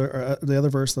us into the other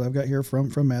verse that I've got here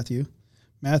from Matthew.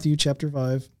 Matthew chapter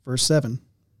 5, verse 7.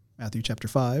 Matthew chapter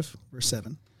 5, verse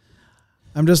 7.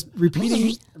 I'm just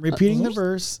repeating the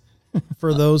verse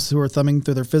for those who are thumbing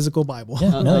through their physical Bible.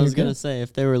 Yeah, no, I you're was going to good. say,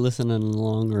 if they were listening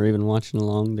along or even watching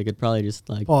along, they could probably just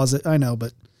like, Pause it. I know,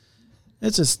 but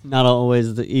it's just, not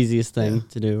always the easiest thing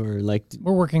to do, or like,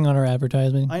 We're working on our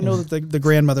advertisement. I know that the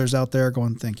grandmothers out there are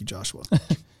going, thank you, Joshua.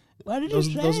 What did Those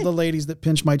you are say? the ladies that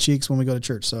pinch my cheeks when we go to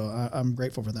church, so I'm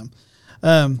grateful for them.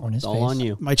 On his it's all face. on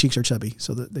you. My cheeks are chubby,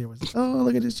 so that they always, oh,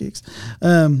 look at his cheeks.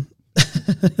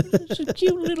 It's a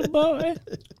cute little boy.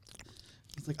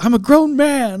 It's like, I'm a grown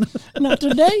man. Not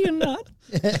today, you're not.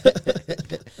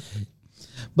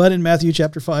 But in Matthew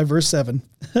chapter 5, verse 7,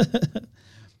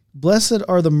 blessed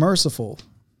are the merciful,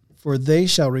 for they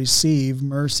shall receive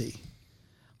mercy.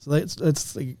 So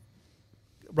it's like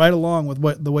right along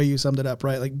with the way you summed it up,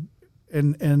 right? Like,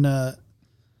 and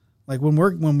like when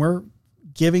we're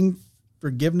giving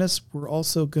forgiveness, we're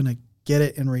also going to get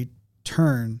it in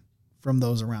return from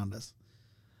those around us.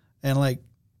 And like,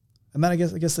 and that I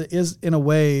guess it is in a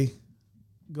way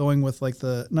going with like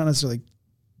the, not necessarily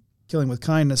killing with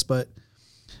kindness, but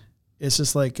it's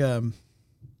just like, I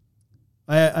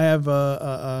have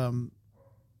let's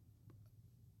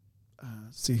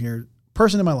see here,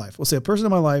 person in my life. We'll say a person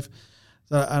in my life.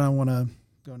 I don't want to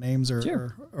go names or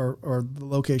the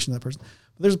location of that person.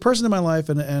 But there's a person in my life,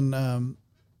 and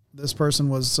this person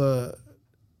was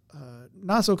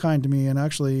not so kind to me, and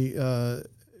actually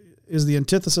is the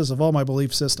antithesis of all my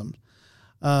belief systems.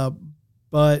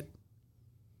 But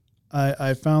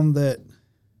I found that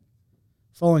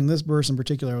following this verse in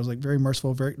particular, I was like very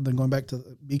merciful, then going back to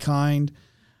be kind,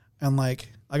 and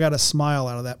like I got a smile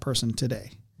out of that person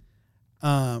today.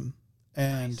 And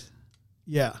Nice.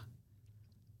 yeah,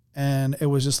 and it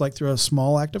was just like through a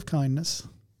small act of kindness,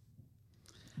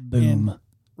 Boom.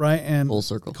 right? And Full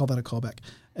circle. call that a callback.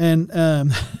 And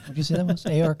What did you say that was?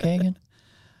 ARK again?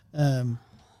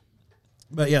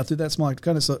 but yeah, through that small act of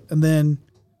kindness, and then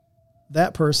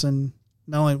that person,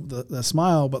 not only the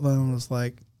smile, but then was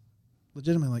like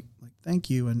legitimately like thank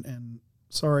you and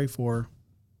sorry for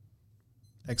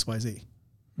XYZ.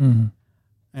 Mm-hmm.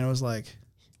 And it was like,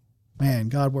 man,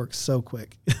 God works so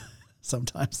quick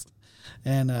sometimes.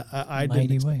 And I Mighty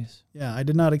didn't, ways. yeah, I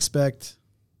did not expect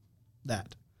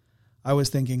that. I was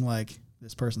thinking like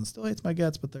this person still hates my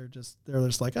guts, but they're just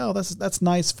like, oh, that's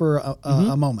nice for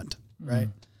a moment, right?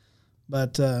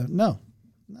 But no,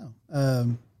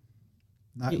 not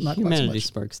quite so Humanity much.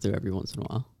 sparks through every once in a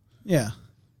while. Yeah.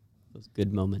 Those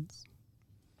good moments.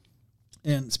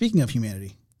 And speaking of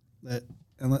humanity,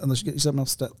 unless you get something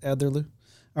else to add there, Lou.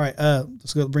 All right,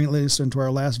 let's go bring it into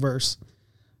our last verse.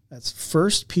 That's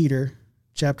 1 Peter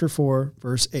chapter 4,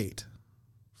 verse 8.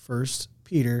 1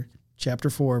 Peter chapter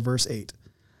 4, verse 8.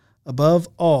 Above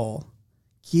all,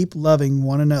 keep loving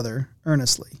one another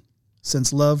earnestly,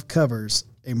 since love covers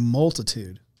a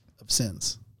multitude of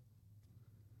sins.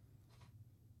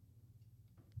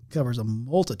 Covers a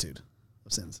multitude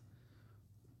of sins.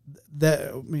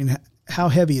 That, I mean, how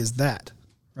heavy is that,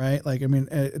 right? Like, I mean,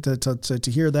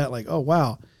 to hear that, like, oh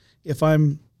wow, if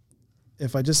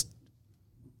I just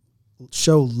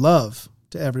show love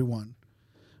to everyone.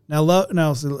 Now,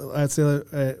 I'd say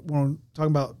when I'm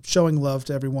talking about showing love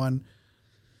to everyone,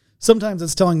 sometimes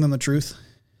it's telling them the truth.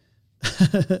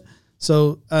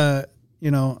 So,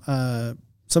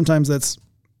 sometimes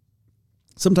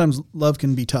love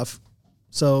can be tough.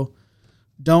 So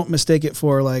don't mistake it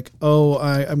for like, oh,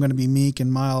 I'm going to be meek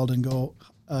and mild and go,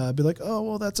 be like, oh,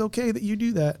 well, that's okay that you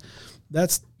do that.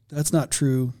 That's not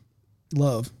true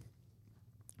love.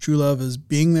 True love is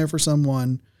being there for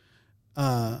someone.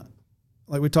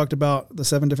 Like we talked about the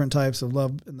 7 different types of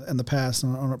love in the past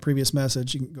on a previous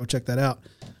message. You can go check that out.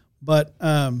 But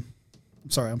I'm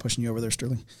sorry, I'm pushing you over there,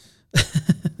 Sterling.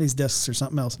 These desks are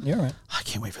something else. You're right. I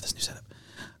can't wait for this new setup.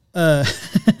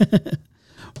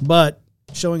 But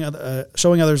showing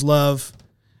others love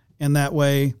in that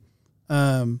way,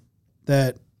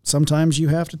 that sometimes you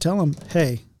have to tell them,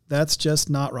 hey, that's just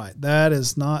not right. That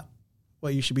is not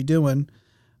what you should be doing.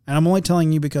 And I'm only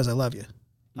telling you because I love you.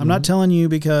 I'm not telling you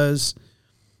because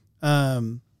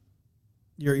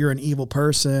you're an evil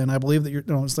person. I believe that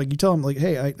it's like you tell them like,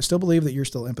 hey, I still believe that you're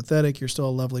still empathetic. You're still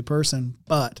a lovely person,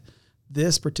 but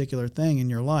this particular thing in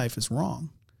your life is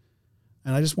wrong.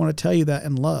 And I just want to tell you that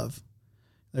in love.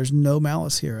 There's no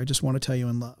malice here. I just want to tell you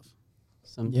in love.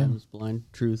 Sometimes blind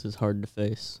truth is hard to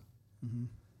face. Mm-hmm.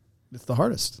 It's the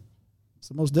hardest. It's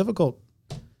the most difficult.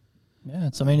 Yeah,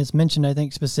 it's mentioned, I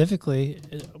think, specifically,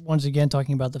 once again,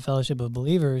 talking about the fellowship of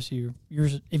believers,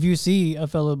 if you see a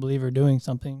fellow believer doing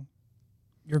something,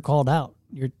 you're called out.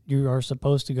 You are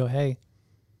supposed to go, hey,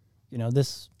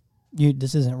 this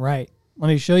isn't right. Let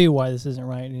me show you why this isn't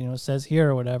right. It says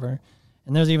here or whatever.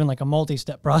 And there's even like a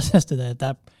multi-step process to that. If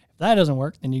that doesn't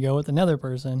work, then you go with another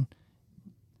person.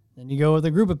 Then you go with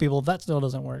a group of people if that still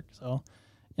doesn't work. So,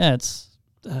 yeah, it's...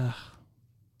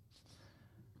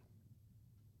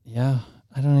 yeah,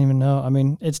 I don't even know. I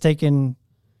mean, it's taken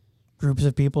groups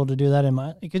of people to do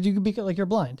that because you could be like, you're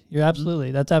blind.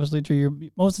 That's absolutely true.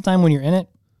 Most of the time when you're in it,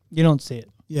 you don't see it.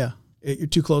 Yeah. You're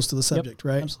too close to the subject,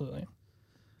 right? Absolutely.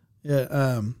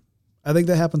 Yeah. I think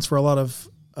that happens for a lot of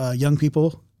young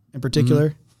people in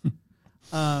particular.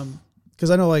 Because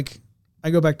I know, like,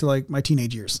 I go back to like my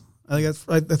teenage years. I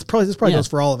think this probably goes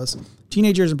for all of us.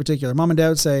 Teenage years in particular. Mom and dad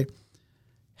would say,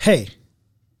 hey,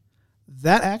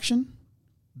 that action,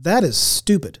 that is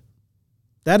stupid.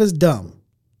 That is dumb.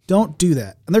 Don't do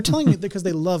that. And they're telling me because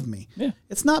they love me. Yeah.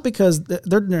 It's not because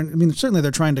certainly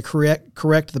they're trying to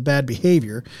correct the bad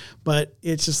behavior, but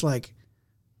it's just like,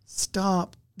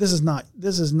 stop. This is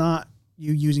not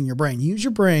you using your brain. Use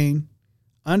your brain,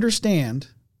 understand,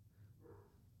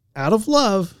 out of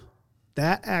love,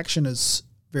 that action is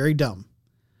very dumb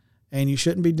and you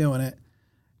shouldn't be doing it.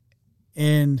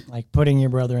 And like putting your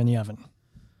brother in the oven.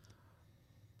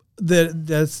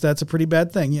 That's a pretty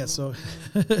bad thing. Yeah. So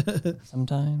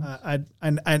sometimes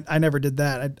I never did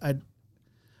that.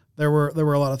 There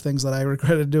were a lot of things that I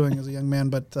regretted doing as a young man,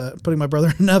 but putting my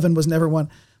brother in an oven was never one.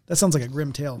 That sounds like a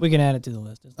grim tale. We can add it to the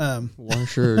list.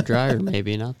 Washer or dryer,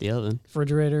 maybe, not the oven.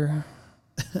 Refrigerator,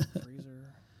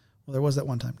 freezer. Well, there was that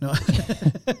one time. No.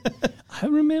 I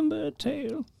remember a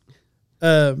tale.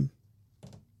 But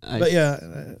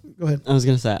yeah, go ahead. I was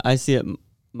going to say, I see it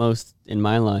most in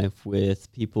my life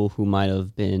with people who might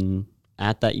have been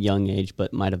at that young age,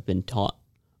 but might have been taught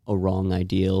a wrong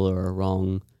ideal or a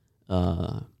wrong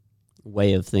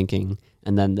way of thinking.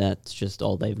 And then that's just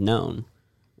all they've known.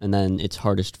 And then it's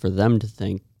hardest for them to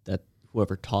think that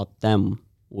whoever taught them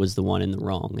was the one in the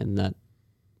wrong, and that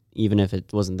even if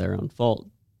it wasn't their own fault,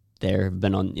 they've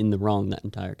been in the wrong that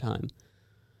entire time.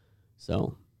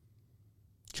 So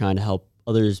trying to help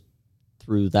others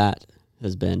through that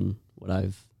has been what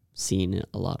I've seen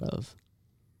a lot of.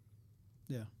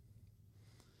 Yeah.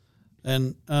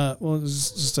 And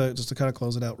just to kind of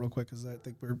close it out real quick, because I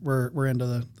think we're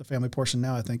into the family portion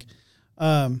now. I think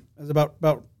it's about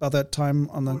that time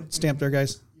on the stamp there,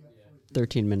 guys.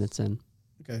 13 minutes in.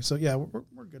 Okay, so yeah,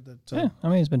 we're good. Yeah, I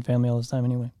mean it's been family all this time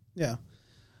anyway. Yeah.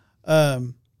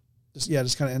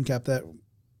 Just kind of end cap that.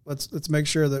 Let's make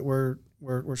sure that we're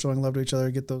showing love to each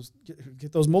other. Get those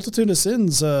multitude of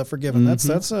sins forgiven.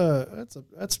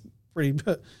 Mm-hmm. That's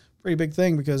pretty big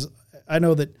thing, because I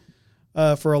know that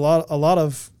for a lot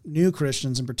of new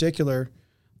Christians in particular,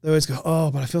 they always go,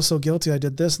 oh, but I feel so guilty. I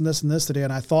did this and this and this today,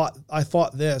 and I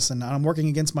thought this, and I'm working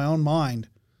against my own mind.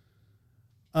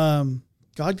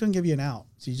 God can give you an out,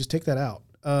 so you just take that out.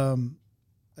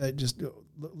 Just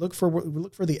look for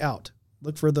the out.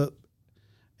 Look for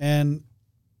and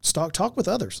talk with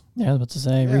others. Yeah, I was about to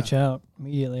say, reach out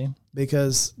immediately,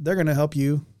 because they're going to help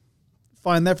you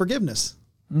find that forgiveness.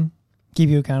 Keep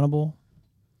you accountable.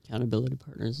 Accountability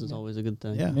partners is always a good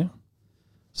thing. Yeah.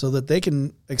 So that they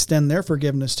can extend their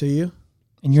forgiveness to you.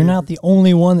 And you're not the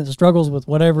only one that struggles with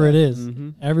whatever it is.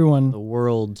 Mm-hmm. Everyone. The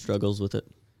world struggles with it.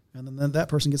 and then that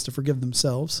person gets to forgive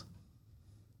themselves.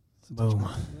 Boom.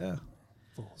 Yeah.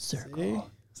 Full circle.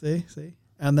 See,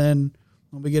 and then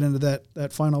when we get into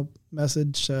that final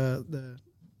message,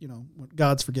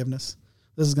 God's forgiveness.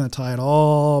 This is going to tie it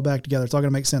all back together. It's all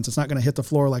going to make sense. It's not going to hit the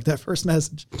floor like that first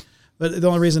message. But the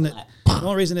only reason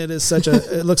it is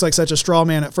it looks like such a straw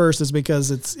man at first is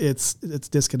because it's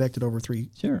disconnected over three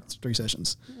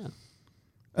sessions.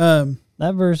 Yeah.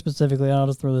 That verse specifically, I'll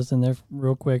just throw this in there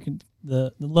real quick.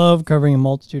 The love covering a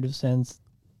multitude of sins.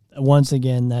 Once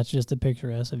again, that's just a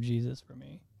picturesque of Jesus for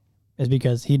me. Is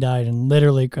because he died and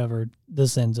literally covered the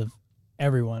sins of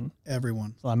everyone.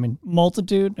 Everyone. So I mean,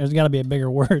 multitude. There's got to be a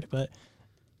bigger word, but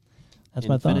that's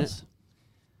Infinite? my thoughts.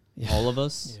 Yeah. All of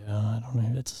us. Yeah, I don't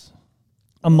know. It's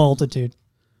a multitude.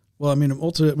 Well, I mean,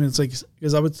 ultimately, I mean, it's like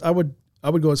because I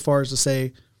would go as far as to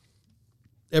say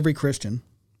every Christian,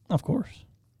 Of course.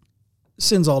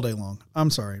 sins all day long.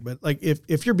 I'm sorry, but like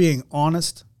if you're being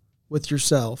honest with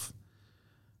yourself,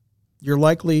 you're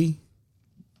likely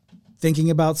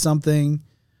thinking about something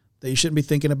that you shouldn't be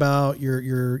thinking about.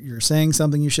 You're saying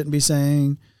something you shouldn't be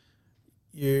saying.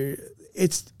 You're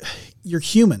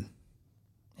human.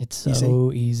 It's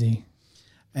so easy.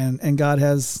 And God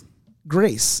has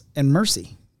grace and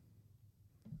mercy.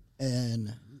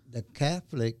 And the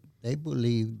Catholic, they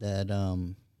believe that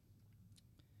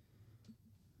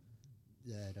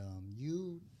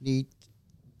you need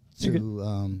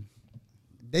to.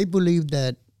 They believe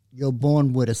that you're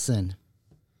born with a sin,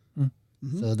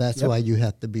 so that's why you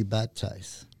have to be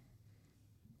baptized.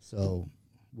 So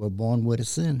we're born with a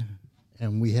sin,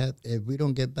 and if we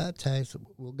don't get baptized,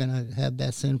 we're gonna have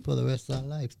that sin for the rest of our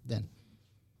life. Then,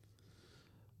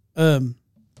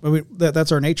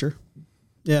 that's our nature.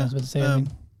 Yeah, I was about to say, I mean,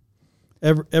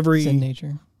 every sin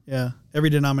nature. Yeah, every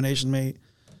denomination may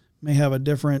have a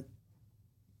different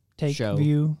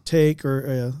view,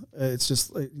 or it's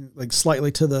just like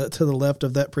slightly to the left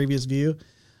of that previous view,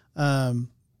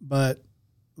 but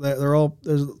they're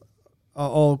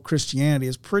all Christianity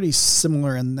is pretty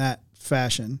similar in that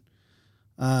fashion.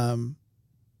 I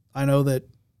know that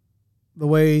the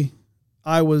way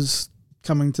I was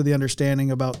coming to the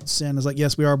understanding about sin is like,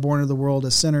 yes, we are born into the world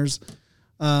as sinners,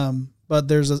 but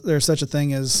there's such a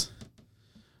thing as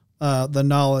the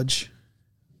knowledge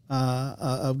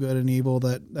of good and evil.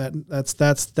 That's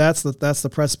the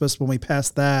precipice. When we pass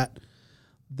that,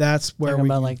 that's where Talking we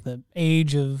about like the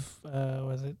age of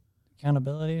was it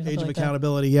accountability? or something age of like that?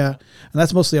 accountability. Yeah, and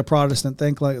that's mostly a Protestant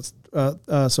thing. Like it's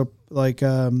most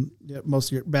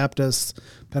of your Baptists,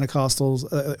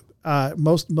 Pentecostals,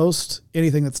 most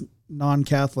anything that's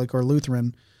non-Catholic or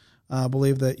Lutheran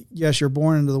believe that yes, you're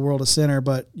born into the world a sinner,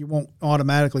 but you won't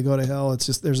automatically go to hell. It's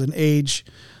just there's an age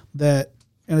that,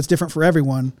 and it's different for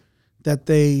everyone, that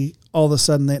they all of a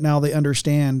sudden now they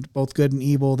understand both good and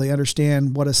evil. They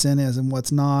understand what a sin is and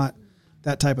what's not,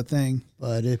 that type of thing.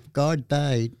 but if God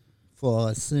died for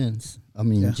our sins,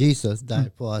 Jesus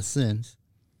died for our sins,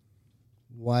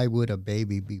 why would a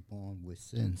baby be born with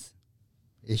sins?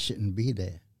 It shouldn't be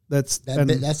there. That's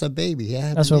That's a baby.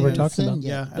 That's what we're talking about.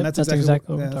 Yeah, Yep, and that's that's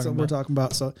exactly what we're talking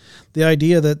about. So the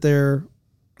idea that they're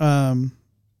Because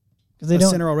they a don't.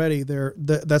 sinner already,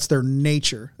 that's their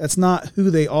nature. That's not who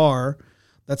they are.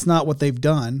 That's not what they've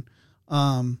done.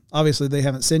 Obviously, they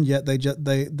haven't sinned yet.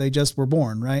 They just were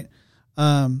born, right?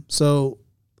 So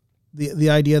the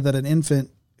idea that an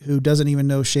infant who doesn't even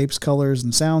know shapes, colors,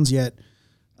 and sounds yet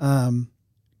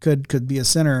could be a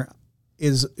sinner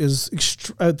is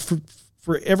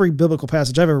for every biblical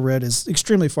passage I've ever read is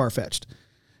extremely far fetched.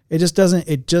 It just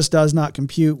does not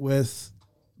compute with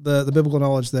the biblical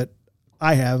knowledge that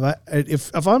I have.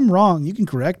 If I'm wrong, you can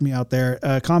correct me out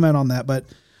there, comment on that. But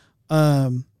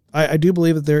I do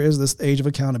believe that there is this age of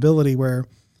accountability where,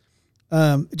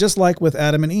 just like with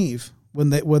Adam and Eve, when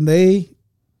they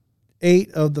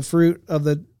ate of the fruit of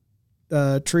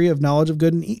the tree of knowledge of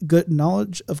good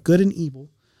and evil.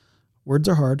 Words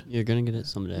are hard. You're gonna get it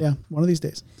someday. Yeah, one of these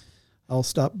days. I'll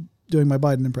stop doing my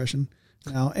Biden impression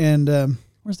now. And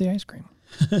Where's the ice cream?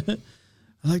 I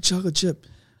like chocolate chip.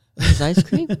 Is ice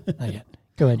cream? Not yet.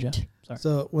 Go ahead, Jeff. Sorry.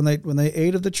 So when they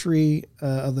ate of the tree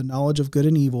of the knowledge of good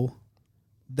and evil,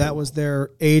 that was their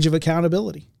age of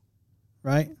accountability,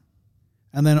 right?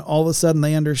 And then all of a sudden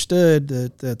they understood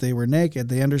that they were naked.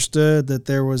 They understood that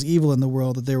there was evil in the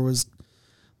world.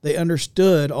 They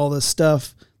understood all this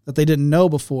stuff that they didn't know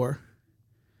before.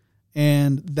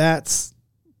 And that's,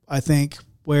 I think,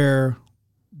 where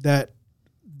that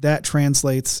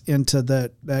translates into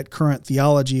that current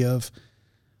theology of,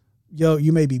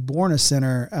 you may be born a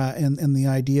sinner, and the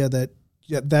idea that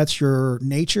that's your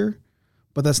nature,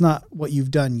 but that's not what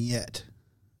you've done yet.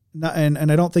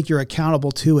 and I don't think you're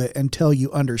accountable to it until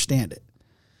you understand it.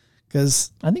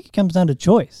 Because I think it comes down to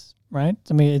choice, right?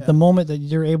 I mean, at the moment that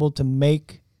you're able to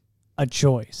make a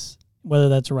choice, whether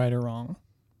that's right or wrong.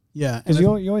 yeah, Because you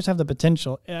always have the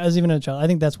potential, as even a child. I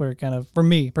think that's where it kind of, for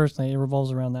me personally, it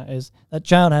revolves around that, is that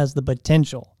child has the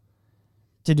potential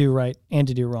to do right and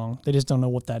to do wrong. They just don't know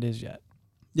what that is yet.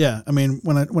 yeah. I mean,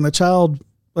 when a child,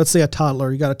 let's say a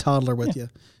toddler, you got a toddler with you,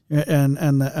 and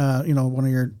one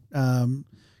of your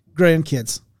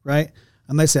grandkids, right?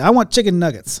 And they say, I want chicken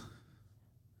nuggets.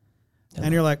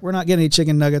 And you're like, we're not getting any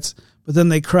chicken nuggets. But then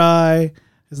they cry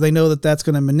because they know that that's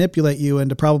going to manipulate you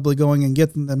into probably going and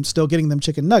getting them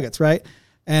chicken nuggets, right?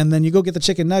 And then you go get the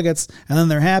chicken nuggets, and then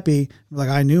they're happy. Like,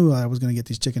 I knew I was going to get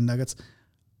these chicken nuggets.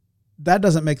 That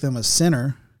doesn't make them a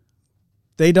sinner.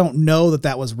 They don't know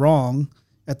that was wrong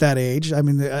at that age. I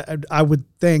mean, I would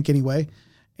think anyway.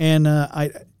 And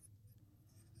I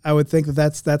would think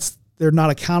that's they're not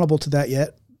accountable to that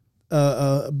yet,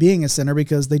 being a sinner,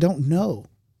 because they don't know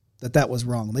that was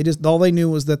wrong. All they knew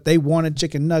was that they wanted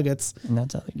chicken nuggets, And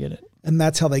that's how they get it. and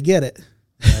that's how they get it.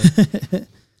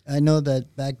 I know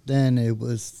that back then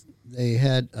they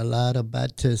had a lot of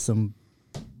baptism,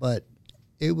 but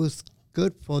it was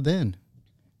good for them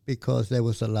because there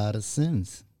was a lot of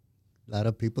sins. A lot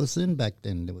of people sinned back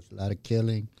then. There was a lot of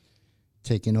killing,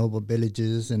 taking over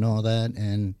villages and all that,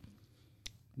 and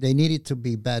they needed to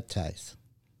be baptized.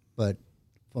 But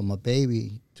from a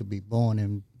baby to be born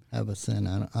and have a sin,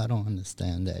 I don't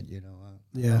understand that,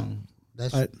 Yeah.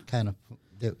 That's kind of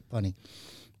funny.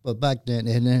 But back then,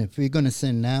 and then if you're going to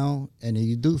sin now, and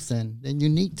you do sin, then you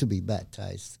need to be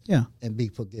baptized. Yeah. And be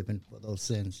forgiven for those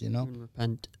sins, And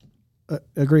repent.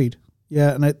 Agreed.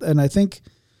 Yeah, and I think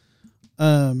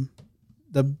the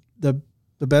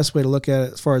best way to look at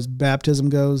it as far as baptism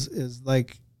goes is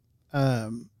like,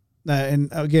 and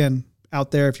again, out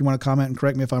there, if you want to comment and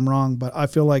correct me if I'm wrong, but I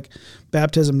feel like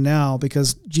baptism now,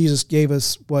 because Jesus gave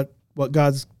us what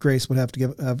God's grace would have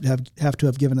to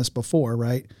have given us before,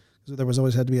 right? So there was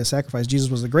always had to be a sacrifice. Jesus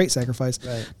was a great sacrifice.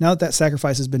 Right. Now that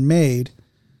sacrifice has been made,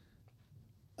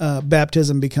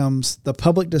 baptism becomes the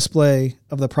public display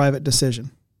of the private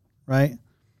decision, right?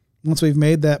 Once we've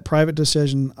made that private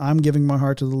decision, I'm giving my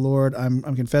heart to the Lord. I'm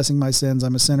confessing my sins.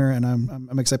 I'm a sinner, and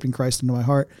I'm accepting Christ into my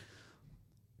heart.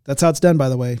 That's how it's done, by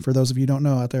the way, for those of you who don't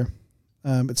know out there.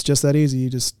 It's just that easy. You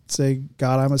just say,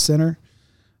 God, I'm a sinner.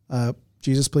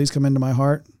 Jesus, please come into my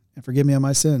heart and forgive me of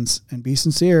my sins, and be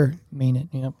sincere. Mean it,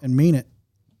 yep. And mean it.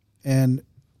 And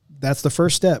that's the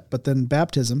first step. But then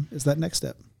baptism is that next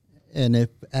step. And if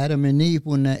Adam and Eve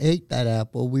wouldn't have ate that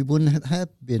apple, we wouldn't have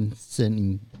been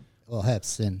sinning or have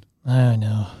sinned. I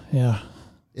know, yeah.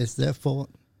 It's their fault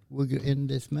we're in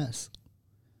this mess.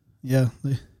 Yeah.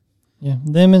 Yeah,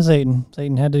 them and Satan.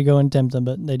 Satan had to go and tempt them,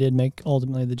 but they did make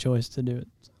ultimately the choice to do it.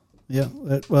 Yeah.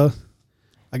 Well,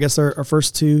 I guess our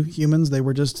first two humans, they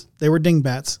were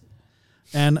dingbats.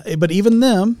 But even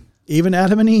them, even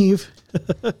Adam and Eve,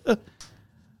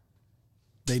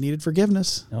 they needed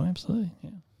forgiveness. Oh, absolutely, yeah.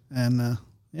 And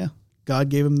God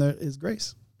gave them his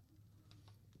grace.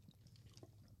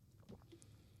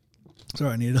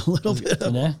 Sorry, I needed a little bit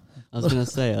of... Yeah. I was going to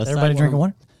say, Everybody drinking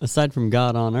water? aside from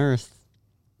God on earth,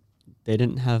 they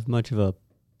didn't have much of a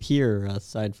peer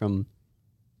aside from,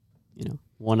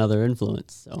 one other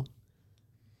influence. So,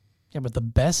 Yeah, but the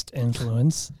best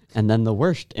influence. and then the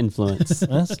worst influence.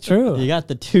 That's true. You got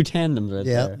the two tandems right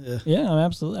Yeah. there. Yeah,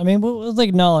 absolutely. I mean, let's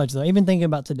acknowledge though. Even thinking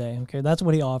about today, okay, that's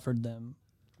what he offered them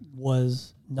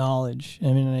was knowledge. I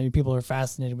mean, people are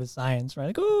fascinated with science, right?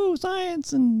 Like, oh,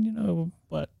 science, and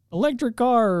electric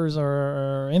cars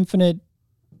or infinite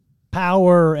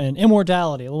power and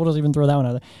immortality. We'll just even throw that one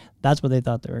out there. That's what they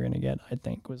thought they were going to get. I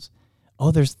think was,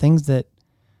 there's things that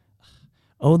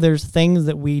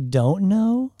we don't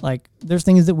know. Like there's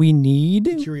things that we need.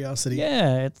 Curiosity.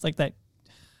 Yeah, it's like that.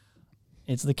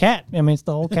 It's the cat. I mean, it's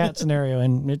the whole cat scenario,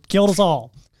 and it killed us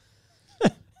all.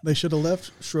 They should have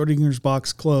left Schrodinger's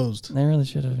box closed. They really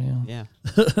should have. Yeah. Yeah.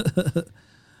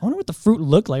 I wonder what the fruit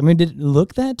looked like. I mean, did it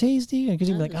look that tasty? Because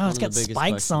you'd be like, That's oh, one it's of got the biggest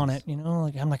spikes on it. questions.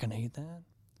 Like I'm not gonna eat that.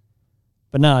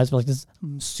 But no, it's like this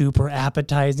super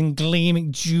appetizing,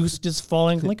 gleaming juice just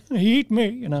falling. Like eat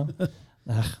me, Ugh,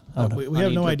 I don't know. We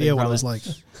have no dripping idea what from it was it. like.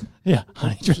 Yeah,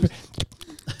 honey dripping.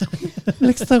 It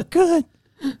looks so good.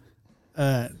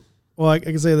 Well, I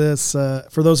can say this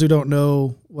for those who don't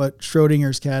know what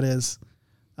Schrodinger's cat is,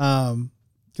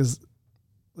 because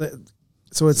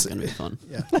so it's It's going to be fun.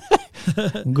 yeah.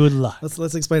 Good luck.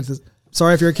 Let's explain this.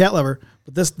 Sorry if you're a cat lover,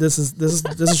 but this is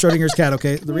Schrodinger's cat.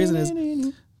 Okay, the reason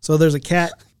is so there's a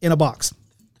cat in a box.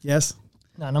 Yes.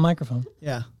 Not on a microphone.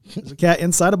 Yeah. There's a cat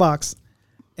inside a box,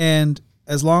 and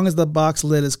as long as the box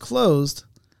lid is closed,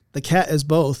 the cat is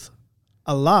both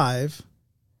alive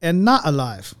and not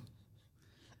alive.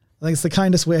 I think it's the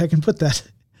kindest way I can put that.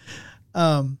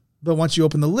 But once you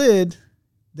open the lid,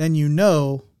 then you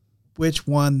know which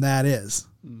one that is.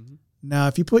 Mm-hmm. Now,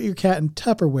 if you put your cat in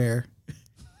Tupperware,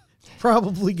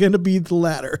 probably going to be the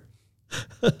latter.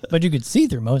 But you could see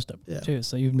through most of it, too,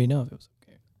 so you'd know if it was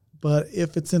okay. But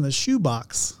if it's in a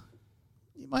shoebox,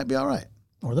 you might be all right.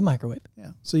 Or the microwave.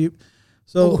 Yeah.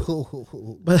 But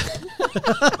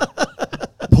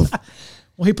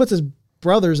well, he puts his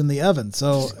brothers in the oven,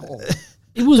 so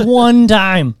it was one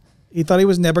time. He thought he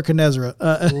was Nebuchadnezzar.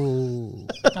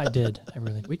 I did. I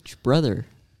really did. Which brother?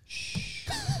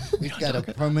 He's got a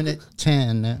permanent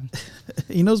 10.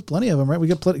 He knows plenty of them, right? We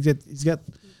got plenty. He's got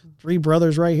 3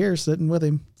 brothers right here sitting with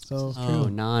him. So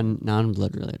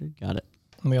non-blood related. Got it.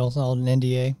 And we all saw an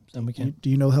NDA, so we can. Do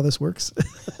you know how this works?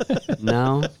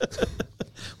 No.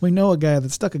 We know a guy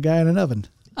that stuck a guy in an oven.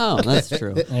 Oh, that's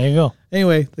true. There you go.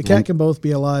 Anyway, the cat can both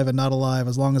be alive and not alive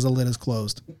as long as the lid is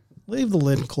closed. Leave the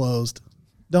lid closed.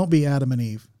 Don't be Adam and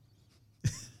Eve.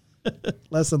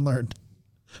 Lesson learned.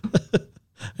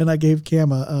 And I gave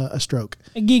Cam a stroke.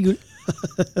 A giggle.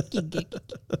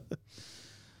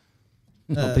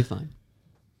 I'll be fine.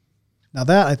 Now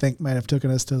that, I think, might have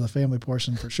taken us to the family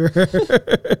portion for sure.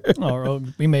 Or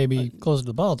we may be closer to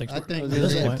the politics. I think at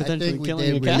this point. we did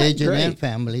killing a cat? religion Great. and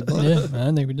family. But Yeah,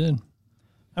 I think we did.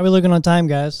 How are we looking on time,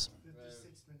 guys?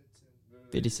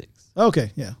 56.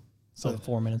 Okay, yeah. So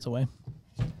 4 minutes away.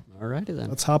 Alrighty then.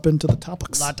 Let's hop into the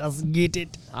topics. Let us get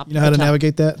it. You know how to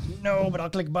navigate that? No, but I'll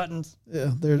click buttons.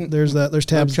 Yeah, there's tabs at the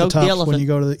choke the top when elephant. you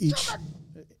go to each.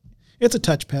 It's a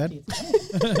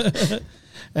touchpad.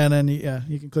 And then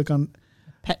you can click on.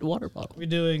 Pet water bottle. We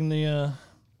doing the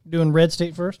doing red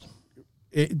state first.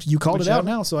 You called it out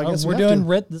now, so I guess we're we have doing to.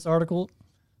 red. This article.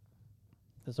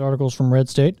 This article's from Red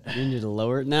State. You need to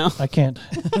lower it now. I can't.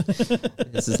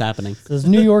 This is happening. Says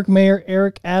New York Mayor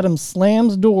Eric Adams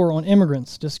slams door on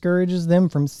immigrants, discourages them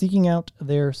from seeking out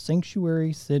their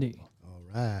sanctuary city. all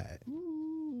right.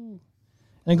 And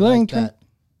I glaring like turn. that.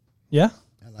 Yeah,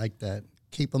 I like that.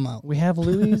 Keep them out. we have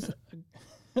Louis'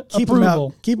 Keep them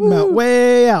approval. out. Keep them out.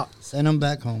 Way out. Send them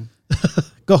back home.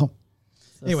 Go home.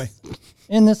 Anyway.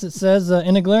 In this, it says,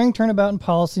 in a glaring turnabout in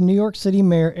policy, New York City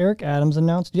Mayor Eric Adams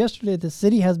announced yesterday that the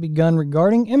city has begun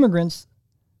regarding immigrants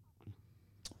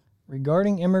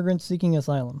seeking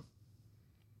asylum.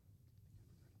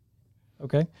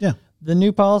 Okay. Yeah. The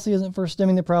new policy isn't for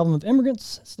stemming the problem of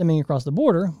immigrants stemming across the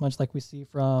border, much like we see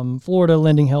from Florida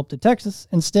lending help to Texas.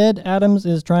 Instead, Adams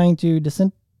is trying to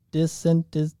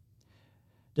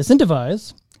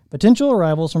disincentivize potential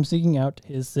arrivals from seeking out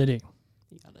his city.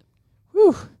 You got it.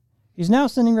 Whew. He's now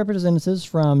sending representatives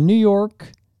from New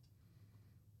York.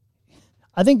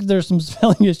 I think there's some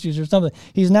spelling issues or something.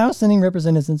 He's now sending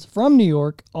representatives from New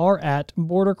York or at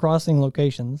border crossing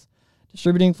locations,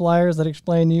 distributing flyers that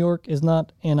explain New York is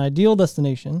not an ideal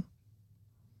destination.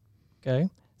 Okay.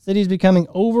 City's becoming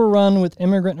overrun with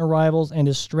immigrant arrivals and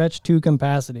is stretched to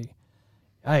capacity.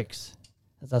 Yikes.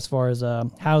 That's as far as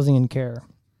housing and care.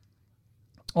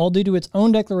 All due to its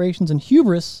own declarations and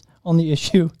hubris on the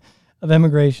issue of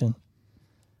immigration.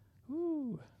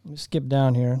 Ooh. Let me skip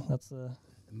down here. That's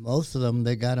Most of them,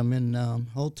 they got them in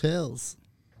hotels,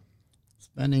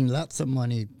 spending lots of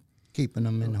money keeping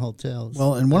them in hotels.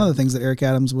 Well, and one of the things that Eric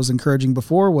Adams was encouraging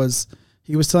before was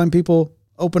he was telling people,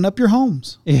 open up your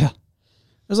homes. yeah.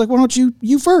 I was like, why don't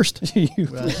you first? you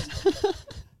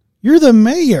You're the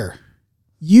mayor.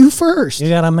 You first.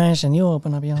 got a mansion. You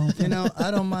open up your own. You know, I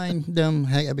don't mind them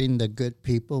having the good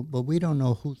people, but we don't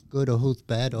know who's good or who's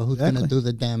bad or who's going to do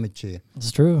the damage here.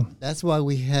 It's true. That's why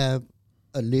we have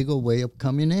a legal way of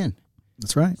coming in.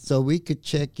 That's right. So we could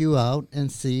check you out and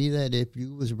see that if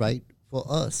you was right for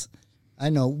us. I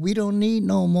know we don't need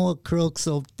no more crooks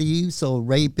or thieves or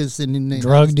rapists in the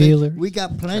Drug United States. dealers. We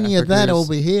got plenty of that Traffickers.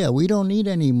 over here. We don't need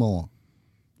any more.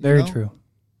 Very know? true.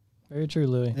 Very true,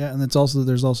 Louis. Yeah, and there's also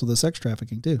the sex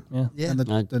trafficking too. Yeah. Yeah. And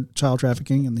the child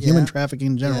trafficking and the human trafficking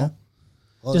in general.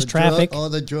 All Just the drug- traffic. all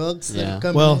the drugs Yeah. that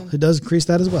come Well, in. it does increase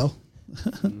that as well.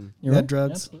 You're Yeah, right.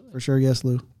 drugs Absolutely. for sure. Yes,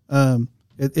 Lou.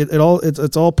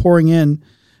 It's all pouring in,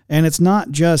 and it's not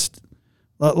just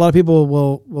a lot of people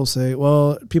will say,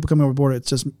 well, people coming over the border, it's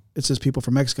just people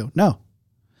from Mexico. No,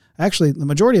 actually, the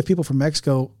majority of people from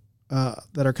Mexico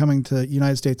that are coming to the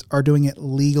United States are doing it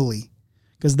legally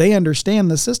because they understand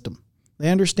the system. They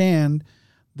understand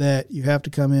that you have to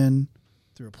come in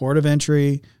through a port of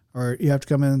entry or you have to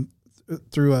come in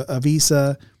through a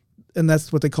visa, and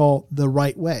that's what they call the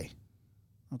right way.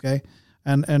 Okay,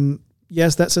 and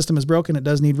yes, that system is broken. It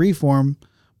does need reform,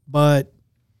 but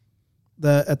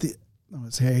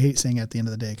I hate saying at the end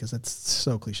of the day because that's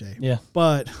so cliche. Yeah.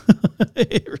 But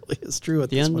it really is true at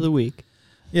the this end one. of the week.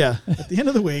 Yeah, at the end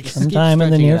of the week. Sometime in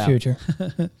the stretching near it out. future.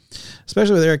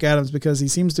 Especially with Eric Adams, because he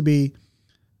seems to be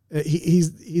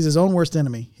he's his own worst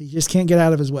enemy. He just can't get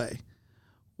out of his way.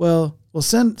 Well,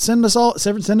 send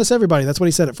us everybody. That's what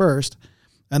he said at first,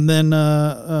 and then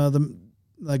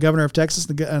the governor of Texas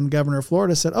and governor of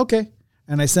Florida said okay,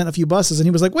 and I sent a few buses, and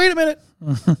he was like, wait a minute,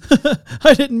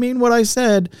 I didn't mean what I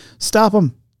said. Stop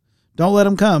them. Don't let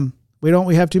them come.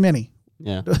 We have too many.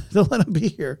 Yeah. Don't let them be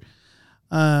here.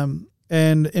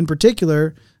 And in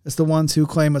particular, it's the ones who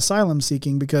claim asylum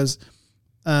seeking because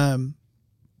when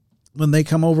they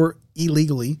come over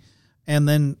illegally and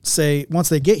then say, once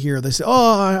they get here, they say,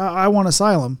 oh, I want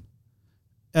asylum.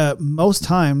 Most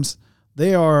times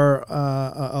they are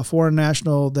a foreign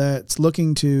national that's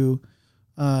looking to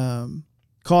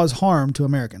cause harm to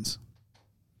Americans.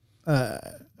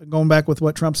 Going back with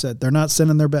what Trump said, they're not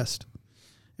sending their best.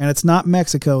 And it's not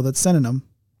Mexico that's sending them.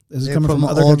 This is They're coming from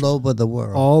other all countries. over the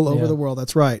world. All over Yeah. the world.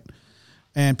 That's right.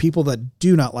 And people that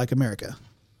do not like America.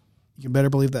 You can better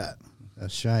believe that.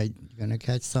 That's right. You're gonna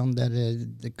catch some that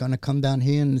they're gonna come down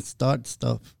here and start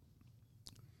stuff.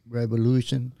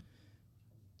 Revolution.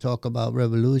 Talk about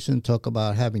revolution. Talk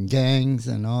about having gangs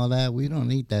and all that. We don't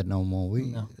need that no more.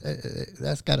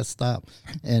 That's got to stop.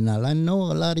 And I know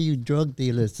a lot of you drug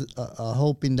dealers are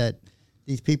hoping that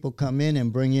these people come in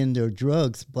and bring in their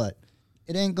drugs, but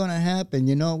it ain't gonna happen.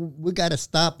 You know, we got to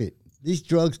stop it. These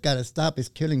drugs got to stop. It's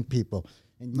killing people.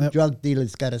 And you Yep. drug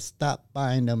dealers got to stop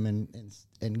buying them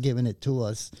and giving it to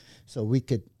us so we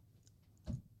could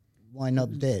wind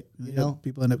up dead. You know?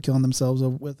 People end up killing themselves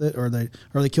with it, or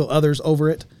they kill others over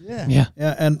it. Yeah. Yeah.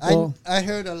 Yeah, and well, I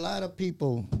heard a lot of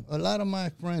people, a lot of my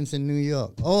friends in New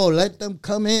York, oh, let them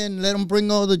come in, let them bring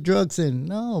all the drugs in.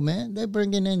 No, man, they're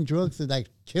bringing in drugs that's like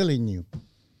killing you.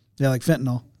 yeah, like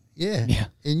fentanyl. Yeah. Yeah.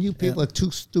 And you people are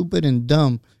too stupid and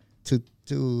dumb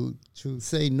to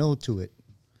say no to it.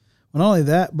 Well, not only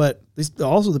that, but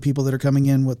also the people that are coming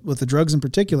in with the drugs in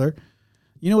particular,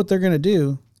 you know what they're going to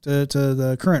do to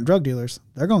the current drug dealers?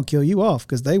 They're going to kill you off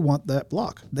because they want that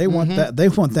block. They want that. They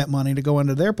want that money to go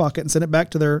into their pocket and send it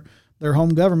back to their home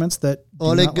governments. That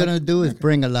All they're going to do is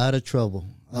bring a lot of trouble.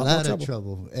 A lot of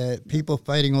trouble. trouble. People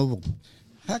fighting over.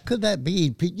 How could that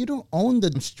be? You don't own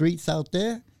the streets out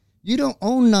there. You don't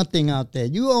own nothing out there.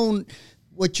 You own,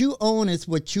 what you own is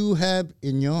what you have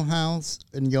in your house,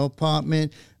 in your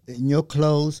apartment, in your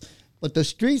clothes. But the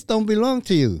streets don't belong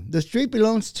to you. The street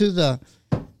belongs to the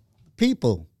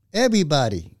people,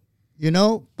 everybody, you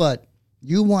know. But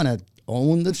you want to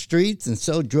own the streets and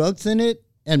sell drugs in it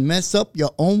and mess up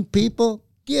your own people?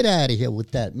 Get out of here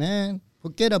with that, man.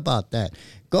 Forget about that.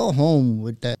 Go home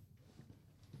with that.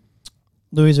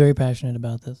 Louis is very passionate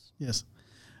about this. Yes,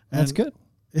 That's And- good.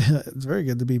 it's very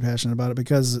good to be passionate about it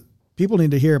because people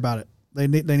need to hear about it. They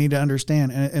need to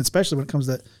understand, and especially when it comes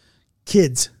to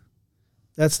kids.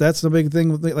 That's the big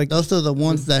thing. Like Those are the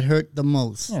ones that hurt the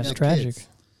most. Yeah, it's the tragic. kids.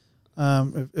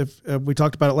 if we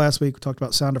talked about it last week, we talked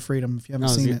about Sound of Freedom. If you haven't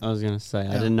seen it, I was gonna say I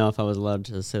Yeah. didn't know if I was allowed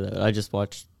to say that. I just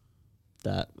watched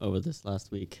that over this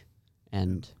last week,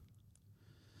 and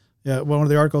yeah, one of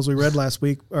the articles we read last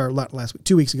week, or not last week,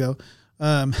 2 weeks ago,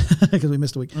 because we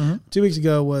missed a week. 2 weeks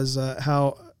ago was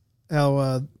how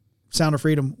Sound of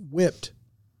Freedom whipped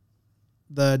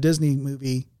the Disney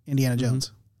movie Indiana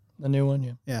Jones. The new one,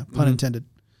 yeah. Yeah, pun intended.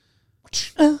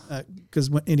 Because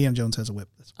when Indiana Jones has a whip,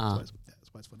 that's why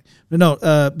it's funny. But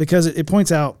no, because it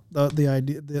points out the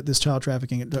idea, this child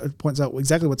trafficking. It points out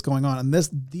exactly what's going on, and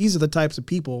these are the types of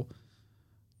people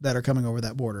that are coming over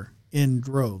that border in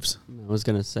droves. I was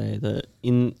gonna say that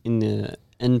in the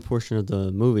end portion of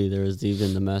the movie, there is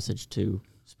even the message to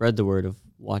spread the word of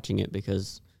watching it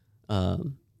because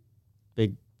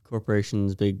big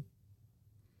corporations, big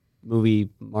movie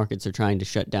markets are trying to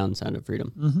shut down Sound of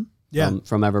Freedom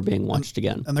from ever being watched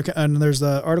again. And there's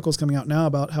the articles coming out now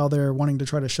about how they're wanting to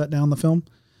try to shut down the film.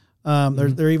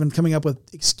 They're even coming up with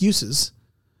excuses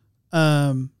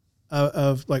of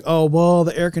like, oh, well,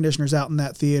 the air conditioner's out in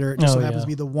that theater. It just happens to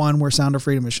be the one where Sound of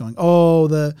Freedom is showing. Oh,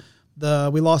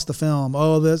 we lost the film.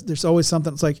 Oh, there's always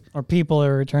something. It's like, Or people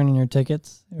are returning your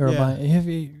tickets. Or Yeah.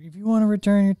 if you want to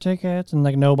return your tickets, and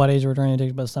like nobody's returning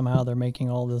tickets, but somehow they're making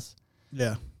all this.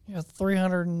 yeah.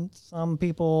 300 and some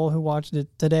people who watched it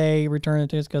today returning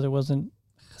tickets because it wasn't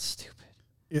stupid.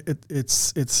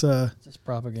 It's Just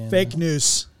propaganda. fake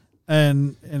news,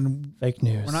 and Fake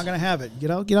news. we're not gonna have it.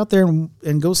 Get out there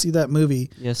and go see that movie.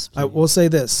 Yes, I will say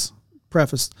this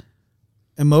preface: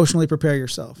 emotionally prepare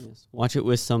yourself. yes. Watch it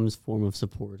with some form of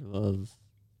support of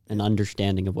an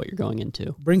understanding of what you're going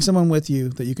into. Bring someone with you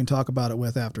that you can talk about it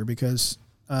with after, because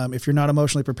if you're not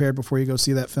emotionally prepared before you go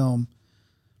see that film,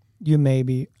 You may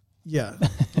be. yeah,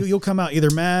 you'll come out either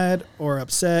mad or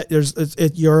upset.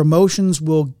 Your emotions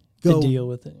will go To deal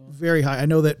with it. very high. I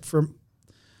know that for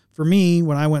me,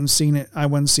 when I went and seen it,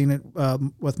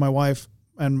 with my wife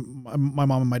and my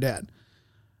mom and my dad,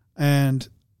 and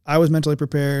I was mentally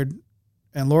prepared,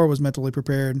 and Laura was mentally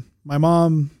prepared. My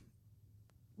mom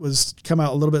was come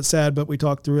out a little bit sad, but we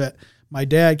talked through it. My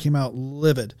dad came out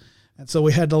livid, and so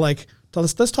we had to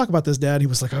let's talk about this, Dad. He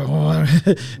was like, oh,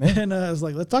 and I was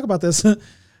like, let's talk about this,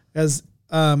 as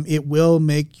it will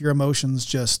make your emotions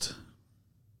just,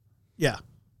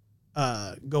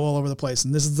 go all over the place.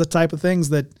 And this is the type of things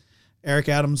that Eric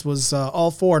Adams was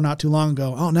all for not too long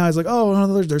ago. Oh, now he's like, oh,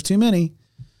 no, there's too many.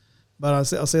 But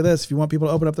I'll say this: if you want people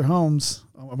to open up their homes,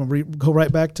 I'm gonna go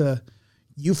right back to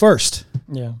you first.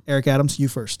 Yeah. Eric Adams, you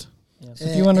first. Yeah. So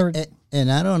if you want to,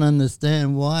 And I don't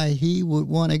understand why he would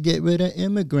want to get rid of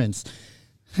immigrants.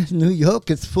 New York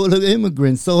is full of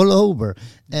immigrants all over.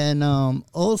 And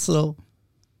also,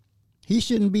 he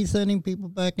shouldn't be sending people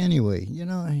back anyway. You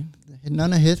know,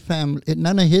 none of his family,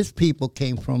 none of his people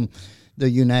came from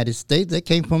the United States. They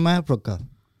came from Africa.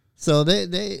 So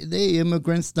they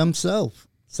immigrants themselves.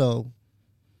 So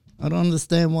I don't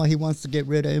understand why he wants to get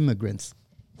rid of immigrants.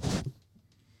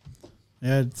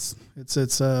 Yeah,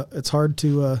 it's hard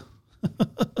to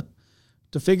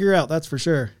to figure out. That's for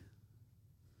sure.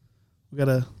 We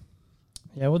gotta.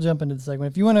 yeah, we'll jump into the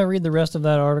segment. If you want to read the rest of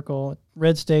that article,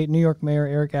 Red State, New York Mayor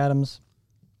Eric Adams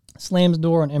slams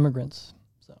door on immigrants.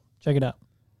 So check it out.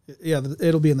 Yeah,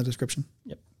 it'll be in the description.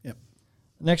 Yep. Yep.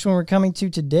 The next one we're coming to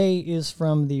today is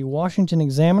from the Washington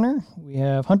Examiner. We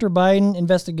have Hunter Biden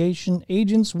investigation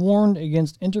agents warned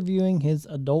against interviewing his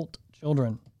adult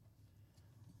children.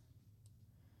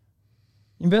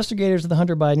 Investigators of the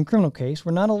Hunter Biden criminal case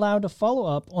were not allowed to follow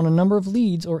up on a number of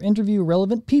leads or interview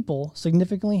relevant people,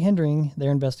 significantly hindering their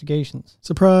investigations,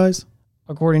 Surprise.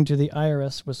 according to the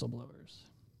IRS whistleblowers.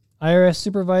 IRS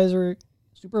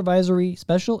Supervisory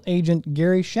Special Agent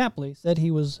Gary Shapley said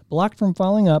he was blocked from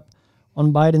following up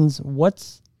on Biden's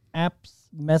WhatsApp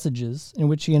messages in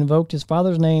which he invoked his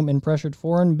father's name and pressured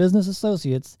foreign business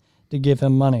associates to give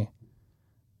him money.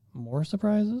 More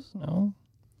surprises? No.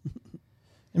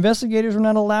 Investigators were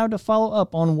not allowed to follow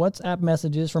up on WhatsApp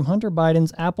messages from Hunter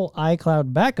Biden's Apple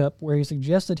iCloud backup where he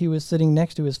suggested he was sitting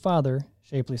next to his father,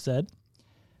 Shapley said.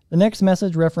 The next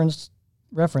message referenced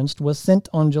was sent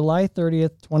on July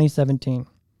 30th, 2017,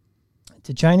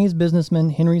 to Chinese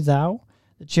businessman Henry Zhao,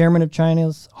 the chairman of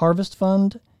China's Harvest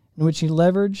Fund, in which he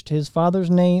leveraged his father's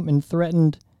name and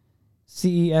threatened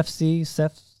CEFC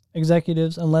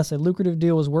executives unless a lucrative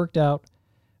deal was worked out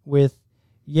with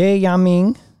Ye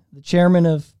Yaming, the chairman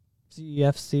of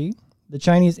CEFC, the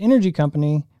Chinese energy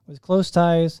company with close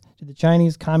ties to the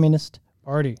Chinese Communist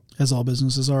Party. As all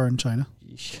businesses are in China.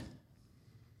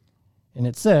 And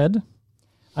it said,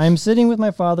 I am sitting with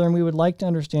my father and we would like to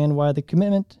understand why the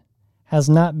commitment has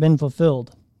not been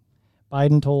fulfilled.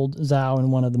 Biden told Zhao in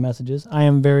one of the messages, I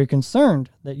am very concerned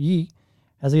that Yi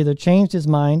has either changed his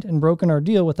mind and broken our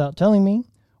deal without telling me,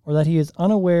 or that he is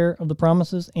unaware of the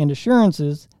promises and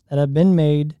assurances that have been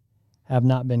made have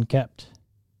not been kept.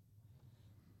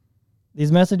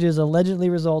 These messages allegedly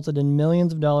resulted in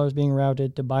millions of dollars being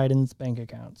routed to Biden's bank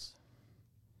accounts.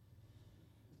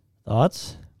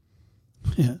 Thoughts?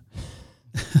 Yeah.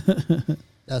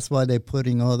 That's why they're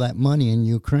putting all that money in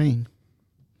Ukraine.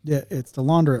 Yeah, it's to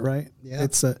launder it, right? Yeah.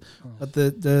 It's but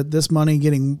this money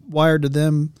getting wired to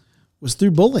them was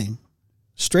through bullying.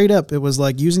 Straight up, it was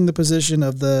like using the position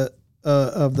of the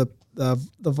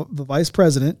vice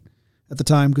president at the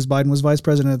time, because Biden was vice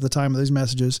president at the time of these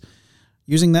messages,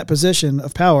 using that position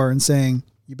of power and saying,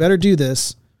 you better do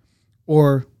this,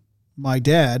 or my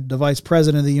dad, the vice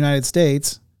president of the United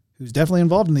States, who's definitely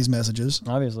involved in these messages,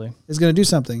 Obviously. is going to do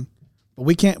something. But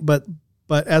we can't, but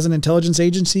as an intelligence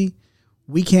agency,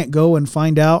 we can't go and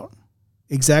find out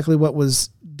exactly what was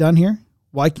done here.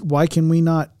 Why can we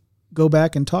not go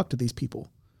back and talk to these people?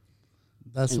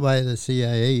 That's why the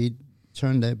CIA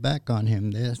turned their back on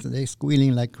him. They're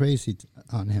squealing like crazy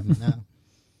on him now.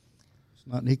 There's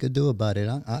nothing he could do about it.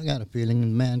 I got a feeling the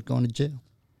man's going to jail.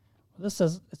 This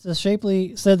says, it says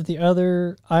Shapley said that the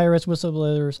other IRS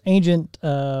whistleblowers, agent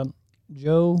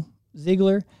Joe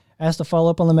Ziegler, asked to follow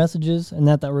up on the messages and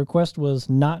that request was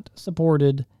not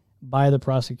supported by the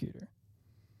prosecutor.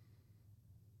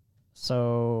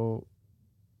 So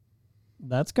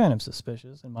that's kind of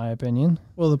suspicious, in my opinion.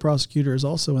 Well, the prosecutor is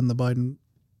also in the Biden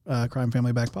crime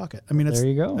family back pocket. I mean, There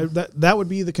you go. That would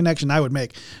be the connection I would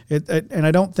make. And I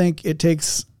don't think it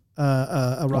takes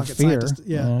a rocket fear. scientist.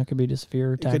 Yeah, It could be just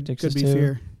fear tactics. could be too.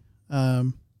 fear.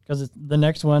 Because because the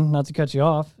next one, not to cut you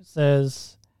off,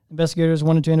 says investigators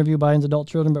wanted to interview Biden's adult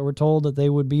children, but were told that they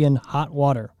would be in hot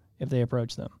water if they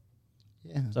approached them.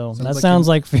 Yeah. So Sounds that like sounds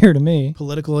like fear to me.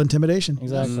 Political intimidation.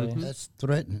 Exactly. That's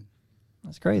threatening.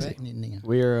 That's crazy. Threatening.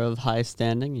 We are of high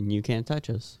standing, and you can't touch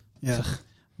us. Yeah.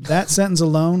 That sentence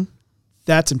alone,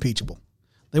 that's impeachable.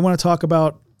 They want to talk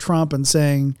about Trump and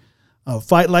saying, oh,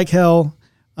 fight like hell,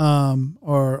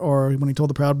 or when he told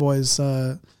the Proud Boys,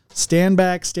 stand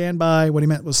back, stand by. What he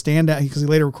meant was stand down, because he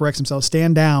later corrects himself.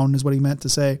 Stand down is what he meant to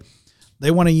say.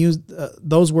 They want to use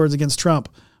those words against Trump,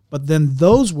 but then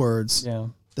those words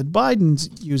that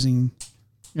Biden's using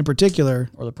in particular,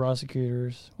 or the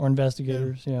prosecutors or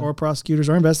investigators, or prosecutors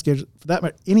or investigators, for that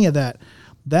matter, any of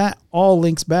that all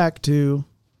links back to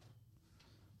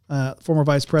former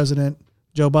Vice President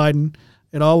Joe Biden.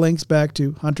 It all links back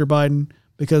to Hunter Biden,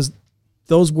 because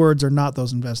those words are not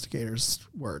those investigators'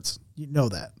 words. You know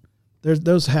that.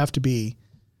 Those have to be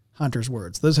Hunter's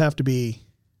words. Those have to be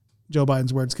Joe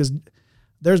Biden's words, because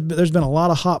there's been a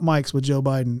lot of hot mics with Joe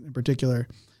Biden in particular,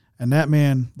 and that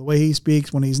man, the way he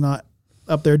speaks when he's not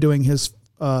up there doing his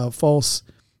false,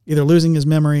 either losing his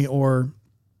memory or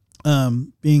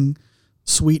being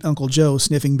sweet Uncle Joe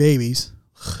sniffing babies.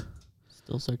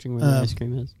 Still searching where the ice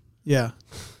cream is. Yeah,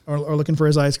 or looking for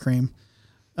his ice cream.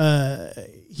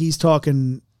 He's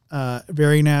talking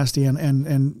very nasty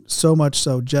and so much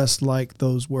so just like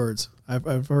those words.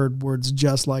 I've heard words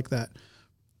just like that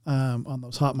on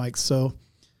those hot mics. So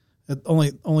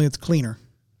only it's cleaner.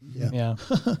 Yeah.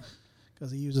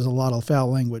 Because he uses a lot of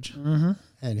foul language. Mm-hmm.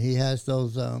 And he has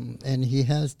those, and he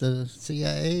has the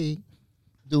CIA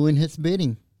doing his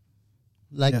bidding.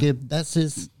 Like if that's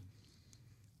his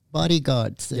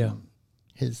bodyguards and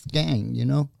his gang, you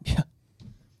know? Yeah.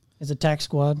 His attack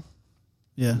squad.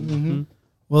 Yeah. Mm-hmm.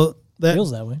 Well, that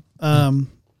Feels that way.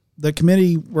 the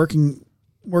committee working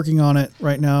on it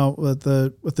right now with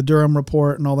the Durham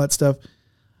report and all that stuff.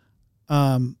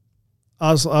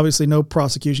 Obviously, no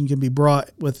prosecution can be brought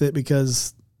with it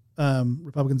because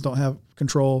Republicans don't have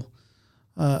control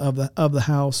of the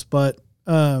House. But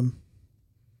I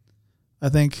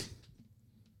think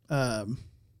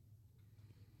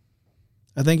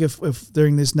if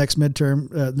during this next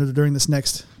midterm, during this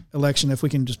next election, if we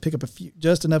can just pick up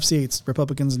just enough seats,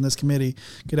 Republicans in this committee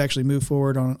could actually move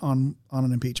forward on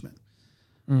an impeachment,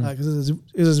 because it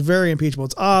is very impeachable.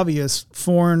 It's obvious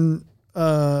foreign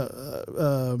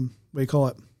what do you call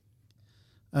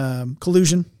it?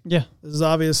 Collusion. Yeah. This is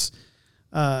obvious.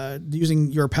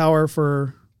 Using your power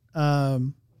for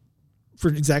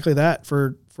exactly that,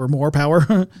 for more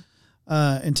power,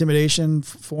 intimidation,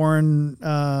 foreign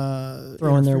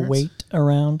Throwing their interference. weight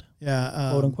around,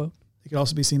 Yeah, quote unquote. it could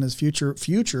also be seen as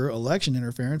future election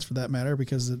interference, for that matter,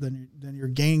 because then you're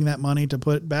gaining that money to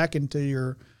put back into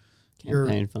your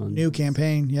Campaign funds. new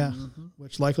campaign. Yeah,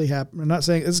 which likely happened. I'm not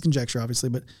saying this is conjecture, obviously,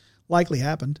 but likely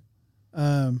happened.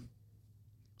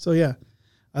 So yeah,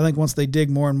 I think once they dig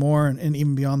more and more, and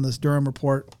even beyond this Durham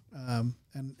report, and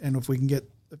if we can get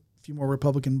a few more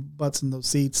Republican butts in those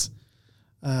seats,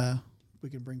 we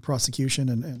can bring prosecution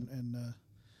and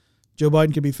Joe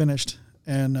Biden could be finished.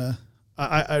 And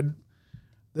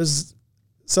this is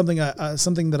something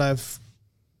that I've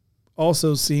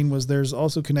also seen was there's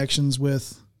also connections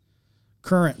with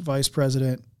current Vice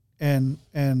President and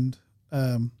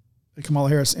Kamala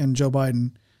Harris and Joe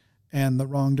Biden, and the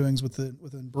wrongdoings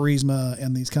within Burisma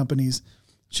and these companies.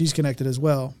 She's connected as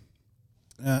well.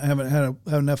 I haven't had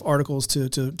enough articles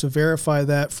to verify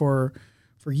that for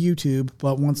YouTube,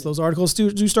 but once those articles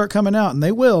do start coming out, and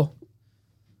they will,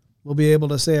 we'll be able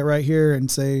to say it right here and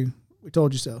say, we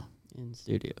told you so. In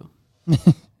studio.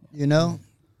 You know,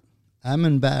 I'm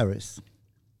embarrassed.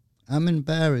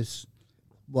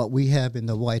 What we have in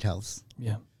the White House.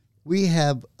 Yeah. We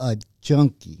have a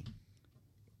junkie,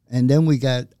 and then we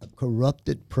got a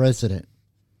corrupted president.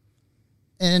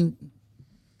 And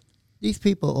these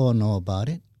people all know about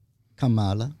it.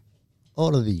 Kamala,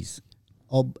 all of these.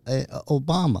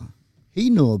 Obama, he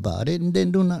knew about it and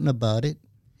didn't do nothing about it.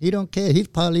 He don't care. He's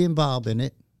probably involved in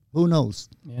it. Who knows?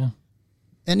 Yeah.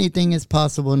 Anything is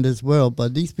possible in this world,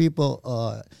 but these people,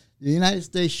 the United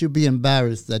States should be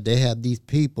embarrassed that they have these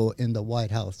people in the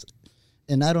White House.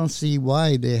 And I don't see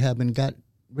why they haven't got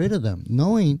rid of them,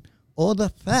 knowing all the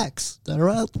facts that are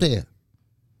out there.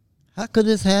 How could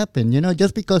this happen? You know,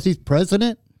 just because he's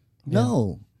president? Yeah.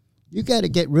 No. You got to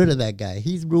get rid of that guy.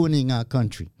 He's ruining our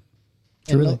country.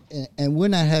 Truly. And we're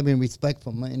not having respect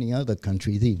from any other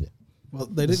countries either. Well,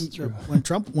 they didn't when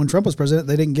Trump was president.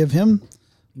 They didn't give him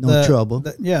Trouble.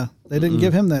 they didn't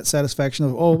give him that satisfaction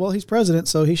of, oh well, he's president,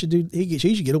 so he should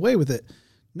get away with it.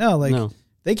 No,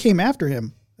 they came after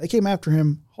him. They came after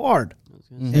him hard. I was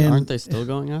And- Aren't they still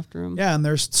going after him? Yeah, and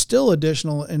there's still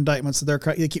additional indictments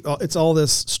that they keep. It's all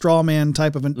this straw man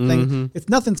type of thing. It's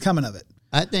nothing's coming of it.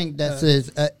 I think that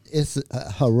it's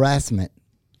harassment.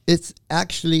 It's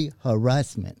actually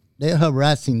harassment. They're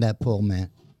harassing that poor man.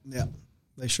 Yeah,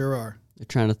 they sure are. They're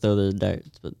trying to throw their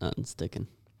darts, but nothing's sticking.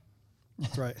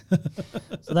 That's right.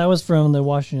 So that was from the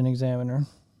Washington Examiner.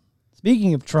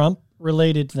 Speaking of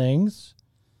Trump-related things,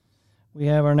 we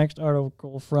have our next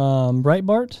article from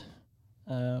Breitbart.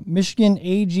 Michigan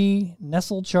AG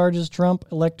Nessel charges Trump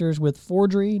electors with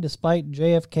forgery despite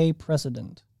JFK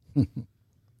precedent.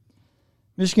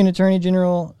 Michigan Attorney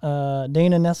General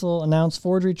Dana Nessel announced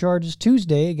forgery charges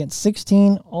Tuesday against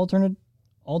 16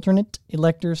 alternate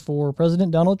electors for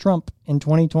President Donald Trump in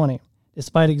 2020,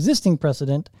 despite existing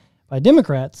precedent by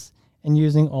Democrats in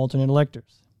using alternate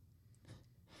electors.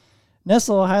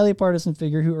 Nessel, a highly partisan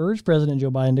figure who urged President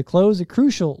Joe Biden to close a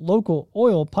crucial local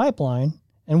oil pipeline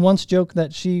and once joked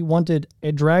that she wanted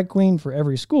a drag queen for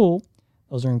every school,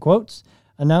 those are in quotes,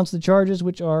 announced the charges,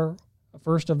 which are a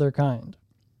first of their kind.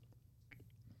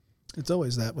 It's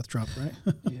always that with Trump, right?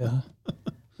 Yeah.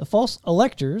 The false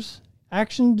electors'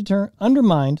 action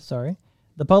undermined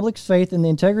the public's faith in the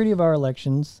integrity of our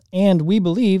elections, and we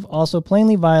believe also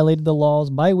plainly violated the laws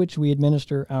by which we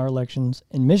administer our elections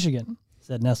in Michigan,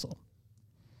 said Nessel.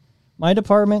 My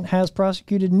department has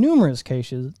prosecuted numerous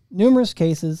cases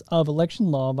of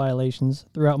election law violations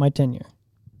throughout my tenure.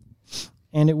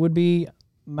 And it would be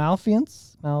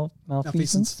malfeasance of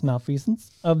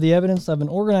the evidence of an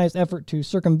organized effort to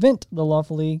circumvent the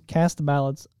lawfully cast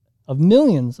ballots of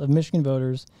millions of Michigan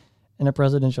voters in a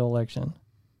presidential election.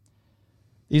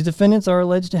 These defendants are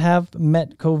alleged to have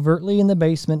met covertly in the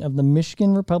basement of the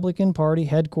Michigan Republican Party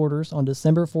headquarters on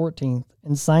December 14th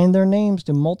and signed their names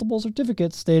to multiple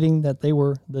certificates stating that they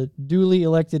were the duly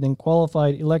elected and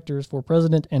qualified electors for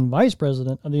President and Vice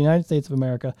President of the United States of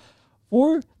America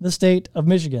for the state of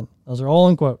Michigan. Those are all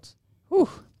in quotes. Whew.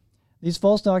 These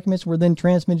false documents were then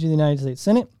transmitted to the United States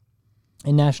Senate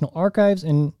and National Archives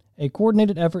in a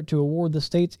coordinated effort to award the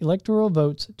state's electoral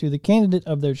votes to the candidate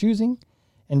of their choosing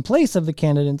in place of the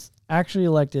candidates actually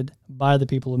elected by the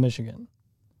people of Michigan.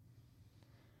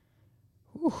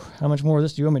 Whew. How much more of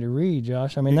this do you want me to read,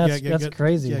 Josh? I mean, that's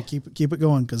crazy. Yeah, keep it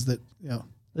going because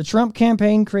The Trump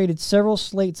campaign created several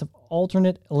slates of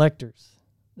alternate electors.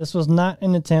 This was not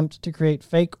an attempt to create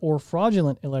fake or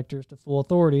fraudulent electors to fool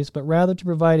authorities, but rather to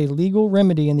provide a legal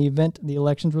remedy in the event the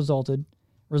election's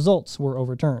results were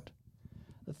overturned.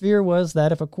 The fear was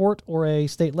that if a court or a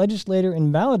state legislator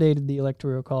invalidated the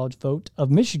Electoral College vote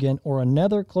of Michigan or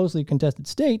another closely contested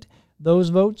state, those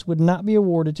votes would not be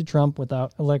awarded to Trump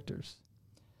without electors.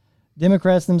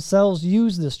 Democrats themselves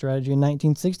used this strategy in the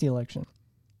 1960 election,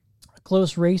 a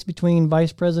close race between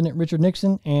Vice President Richard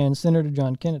Nixon and Senator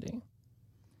John Kennedy.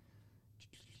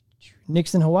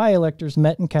 Nixon Hawaii electors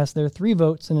met and cast their 3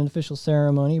 votes in an official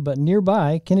ceremony, but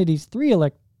nearby, Kennedy's 3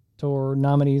 elector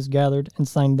nominees gathered and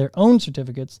signed their own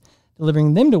certificates,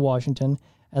 delivering them to Washington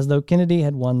as though Kennedy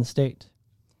had won the state.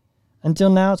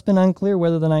 Until now, it's been unclear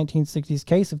whether the 1960s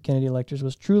case of Kennedy electors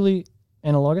was truly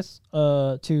analogous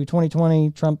to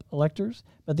 2020 Trump electors,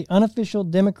 but the unofficial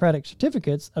Democratic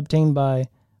certificates obtained by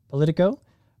Politico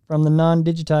from the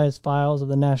non-digitized files of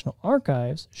the National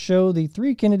Archives show the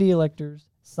 3 Kennedy electors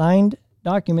signed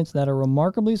documents that are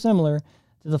remarkably similar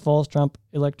to the false Trump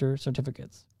elector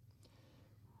certificates.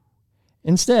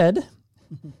 Instead,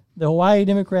 the Hawaii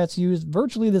Democrats used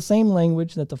virtually the same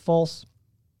language that the false,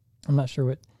 I'm not sure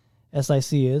what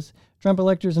SIC is, Trump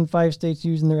electors in 5 states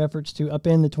used in their efforts to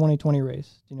upend the 2020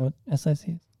 race. Do you know what SIC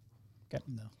is? Okay.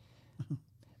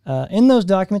 No. In those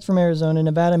documents from Arizona,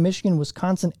 Nevada, Michigan,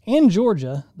 Wisconsin, and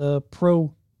Georgia, the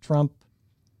pro-Trump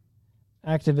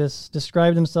activists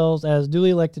described themselves as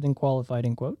duly elected and qualified,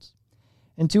 in quotes.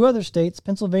 In 2 other states,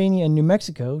 Pennsylvania and New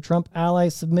Mexico, Trump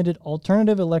allies submitted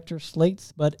alternative elector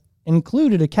slates, but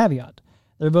included a caveat.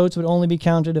 Their votes would only be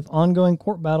counted if ongoing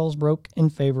court battles broke in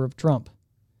favor of Trump.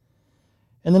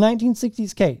 In the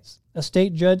 1960s case, a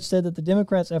state judge said that the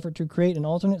Democrats' effort to create an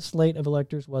alternate slate of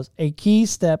electors was a key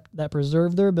step that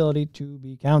preserved their ability to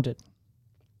be counted.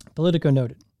 Politico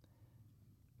noted.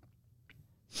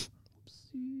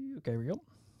 Okay, here we go.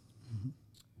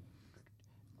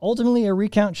 Ultimately, a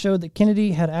recount showed that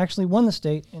Kennedy had actually won the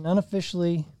state, and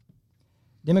unofficially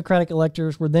Democratic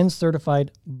electors were then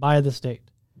certified by the state.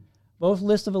 Both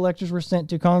lists of electors were sent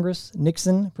to Congress.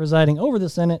 Nixon, presiding over the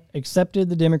Senate, accepted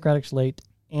the Democratic slate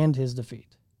and his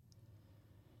defeat.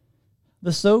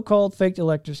 The so-called faked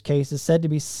electors case is said to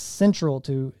be central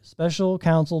to Special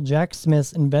Counsel Jack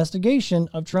Smith's investigation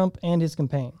of Trump and his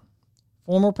campaign.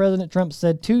 Former President Trump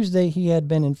said Tuesday he had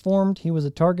been informed he was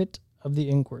a target of the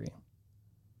inquiry.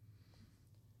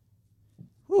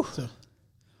 So,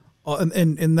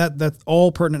 and that's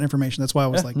all pertinent information. That's why I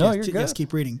was like, no, yes, you're yes, good.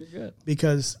 keep reading. You're good.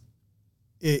 Because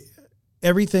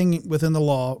everything within the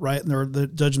law, right, and there are the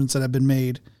judgments that have been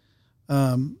made.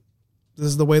 This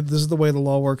is the way the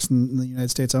law works in the United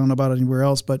States. I don't know about anywhere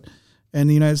else, but in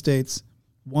the United States,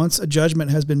 once a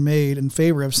judgment has been made in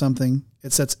favor of something,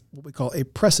 it sets what we call a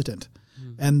precedent,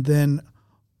 and then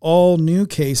all new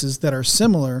cases that are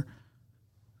similar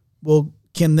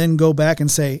can then go back and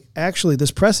say, actually,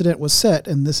 this precedent was set,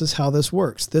 and this is how this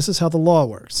works. This is how the law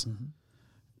works. Mm-hmm.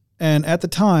 And at the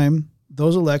time,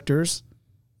 those electors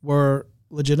were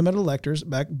legitimate electors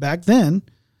back then,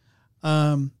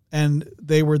 and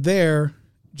they were there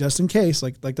just in case,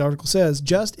 like the article says,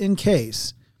 just in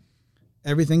case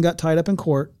everything got tied up in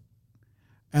court,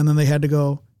 and then they had to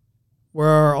go, where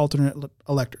are our alternate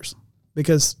electors?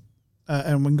 Because,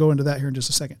 and we can go into that here in just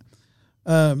a second.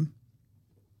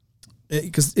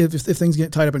 Because if things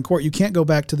get tied up in court, you can't go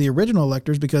back to the original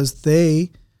electors because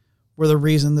they were the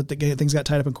reason that things got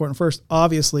tied up in court first.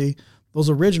 Obviously, those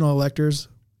original electors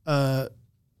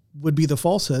would be the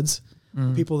falsehoods,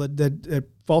 people that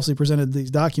falsely presented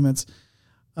these documents,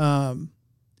 and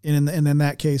in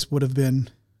that case would have been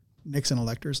Nixon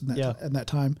electors in that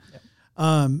time.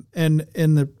 Yeah. And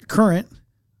in the current,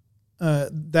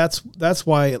 that's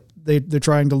why they're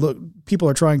trying to look. People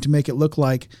are trying to make it look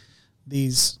like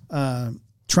these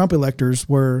Trump electors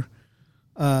were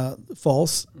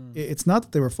false. It's not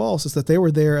that they were false; it's that they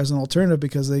were there as an alternative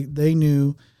because they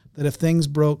knew that if things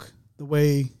broke the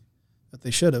way that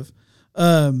they should have,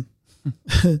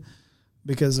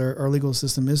 because our legal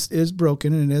system is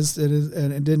broken and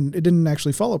it didn't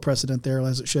actually follow precedent there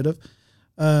as it should have,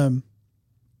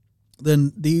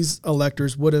 then these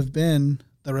electors would have been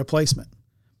the replacement.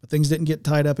 But things didn't get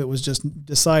tied up. It was just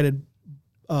decided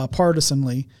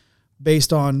partisanly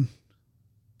based on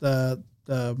the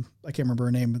I can't remember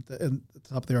her name at the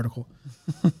top of the article.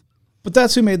 But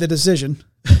that's who made the decision.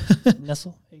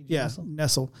 Nessel? Yeah,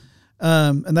 Nessel.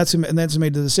 And that's who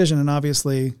made the decision, and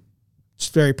obviously it's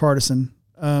very partisan.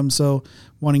 So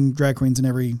wanting drag queens in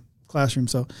every classroom.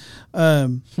 So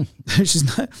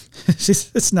she's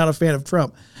not a fan of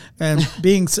Trump, and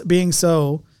being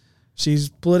so, she's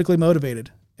politically motivated.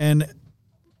 And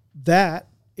that,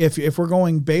 if we're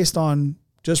going based on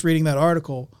just reading that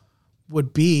article,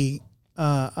 would be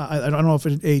I don't know if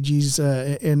AGs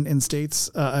in states,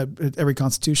 every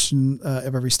constitution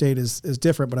of every state is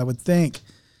different, but I would think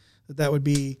that would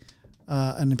be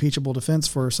an impeachable defense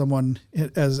for someone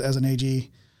as an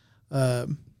AG.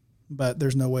 But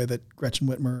there's no way that Gretchen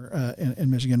Whitmer in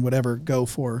Michigan would ever go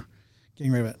for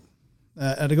getting rid of it.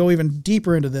 And to go even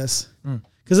deeper into this,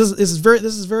 because this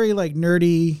is very like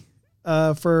nerdy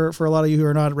for a lot of you who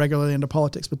are not regularly into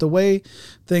politics. But the way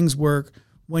things work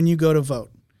when you go to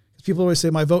vote, people always say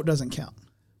my vote doesn't count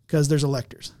because there's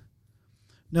electors.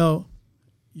 No,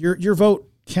 your vote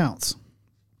counts,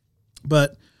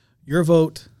 but your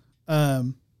vote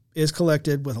is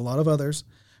collected with a lot of others,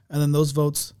 and then those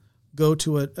votes go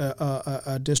to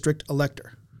a district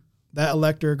elector. That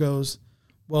elector goes,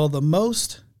 well, the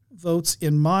most votes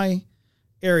in my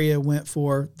area went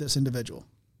for this individual.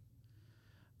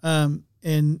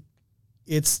 And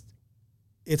it's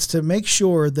to make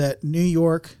sure that New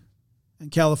York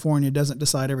and California doesn't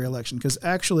decide every election, because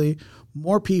actually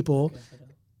more people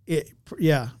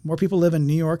live in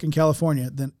New York and California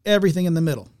than everything in the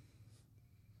middle.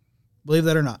 Believe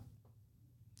that or not.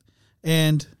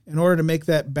 And in order to make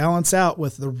that balance out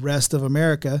with the rest of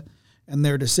America and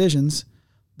their decisions,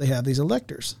 they have these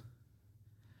electors.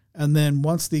 And then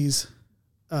once these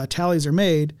tallies are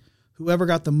made, whoever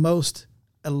got the most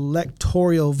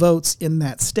electoral votes in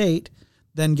that state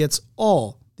then gets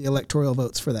all the electoral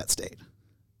votes for that state.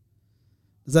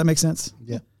 Does that make sense?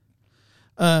 Yeah.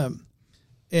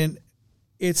 And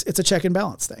it's a check and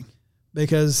balance thing,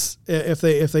 because if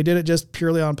they did it just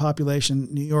purely on population,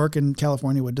 New York and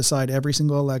California would decide every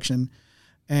single election,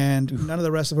 and none of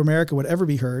the rest of America would ever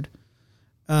be heard.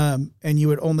 And you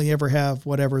would only ever have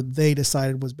whatever they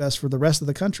decided was best for the rest of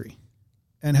the country.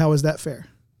 And how is that fair?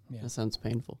 Yeah. That sounds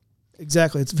painful.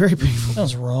 Exactly. It's very painful. That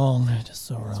was wrong. Just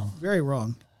so wrong. Very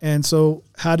wrong. And so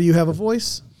how do you have a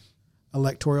voice?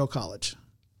 Electoral college.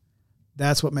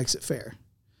 That's what makes it fair.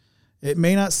 It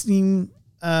may not seem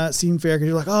fair because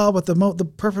you're like, oh, but the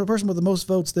person with the most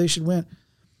votes, they should win.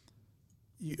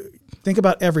 You think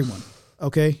about everyone,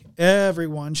 okay?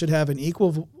 Everyone should have an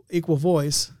equal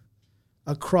voice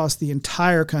across the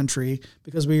entire country,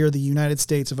 because we are the United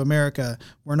States of America.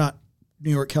 We're not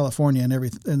New York, California, and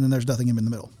then there's nothing in the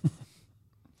middle.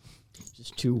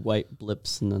 Just two white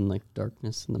blips and then like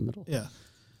darkness in the middle. Yeah.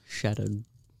 Shadowed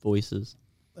voices.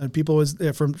 people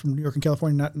from New York and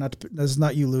California. This is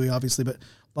not you, Louis, obviously, but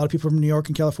a lot of people from New York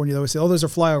and California, they always say, "Oh, those are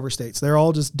flyover states. They're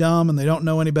all just dumb and they don't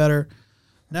know any better."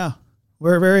 No,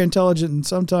 we're very intelligent, and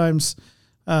sometimes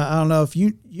I don't know if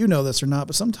you know this or not,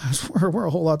 but sometimes we're a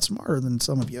whole lot smarter than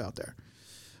some of you out there,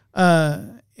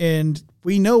 and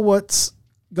we know what's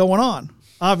going on.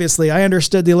 Obviously, I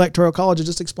understood the Electoral College. I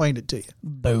just explained it to you.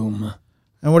 Boom.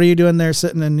 And what are you doing there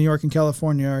sitting in New York and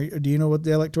California? Do you know what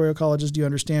the Electoral College is? Do you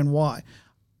understand why?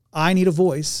 I need a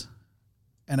voice,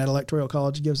 and that Electoral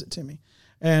College gives it to me.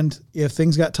 And if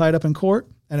things got tied up in court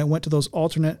and it went to those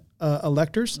alternate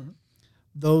electors,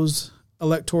 those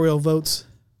electoral votes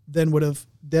then would have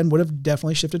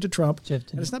definitely shifted to Trump. And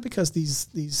it's not because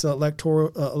these electoral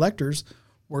electors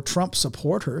were Trump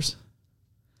supporters.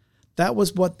 That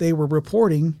was what they were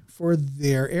reporting for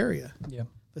their area. Yeah.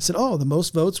 They said, "Oh, the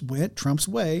most votes went Trump's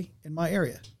way in my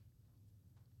area."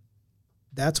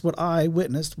 That's what I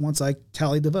witnessed once I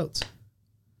tallied the votes.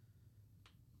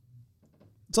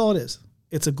 That's all it is.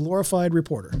 It's a glorified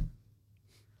reporter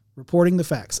reporting the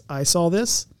facts. I saw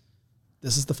this.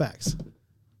 This is the facts.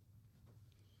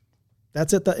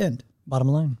 That's at the end. Bottom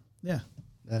line. Yeah.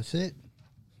 That's it.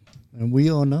 And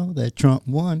we all know that Trump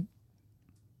won.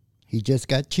 He just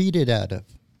got cheated out of.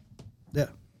 Yeah.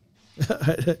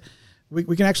 we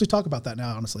can actually talk about that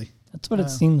now, honestly. That's what it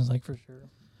seems like for sure.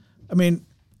 I mean,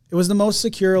 it was the most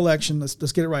secure election. Let's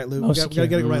get it right, Lou. We got to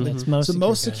get it right. It's the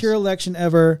most secure election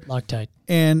ever. Loctite.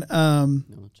 And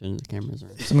No, turn the cameras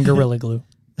around. Some Gorilla Glue.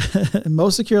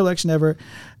 most secure election ever.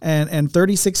 And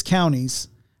 36 counties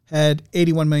had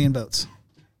 81 million votes.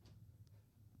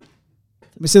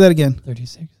 Let me say that again.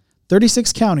 36.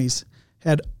 36 counties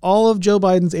had all of Joe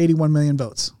Biden's 81 million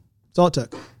votes. That's all it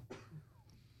took.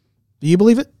 Do you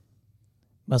believe it?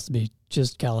 Must be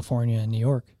just California and New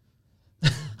York.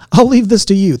 I'll leave this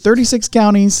to you. 36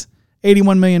 counties,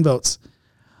 81 million votes.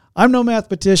 I'm no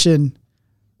mathematician.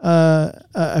 As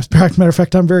a matter of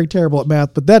fact, I'm very terrible at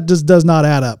math, but that just does not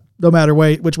add up, no matter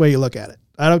which way you look at it.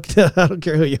 I don't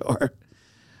care who you are.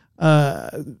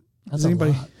 That's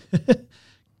anybody? a lot.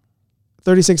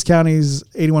 36 counties,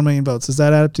 81 million votes. Does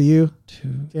that add up to you?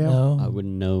 Yeah. No. I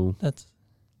wouldn't know That's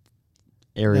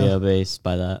area based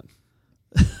by that.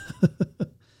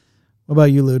 What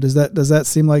about you, Lou? Does that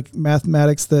seem like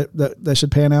mathematics that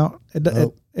should pan out?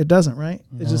 It doesn't, right?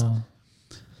 no. It's just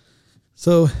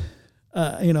so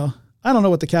I don't know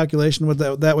what the calculation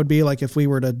that would be like if we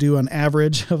were to do an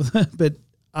average of that, but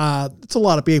it's a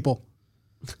lot of people.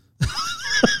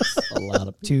 A lot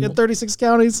of two, In 36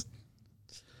 counties.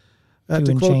 two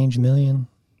and change million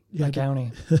Yeah, by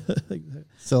county.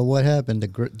 So what happened?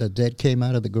 The dead came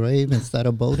out of the grave and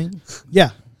started voting? Yeah,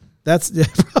 that's.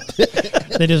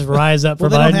 They just rise up for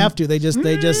Well, they Biden. don't have to. They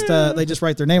just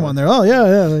write their name on there. Oh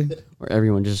yeah. where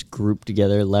everyone just grouped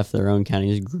together, left their own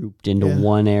counties, grouped into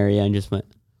one area, and just went,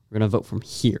 "We're gonna vote from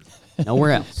here,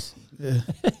 nowhere else."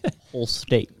 Whole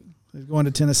state. He's going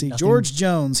to Tennessee. George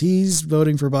Jones, he's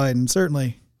voting for Biden,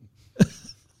 certainly.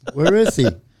 Where is he?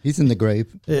 He's in the grave.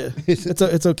 Yeah,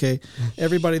 it's okay.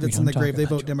 Everybody that's in don't the grave, talk they about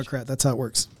vote George. Democrat. That's how it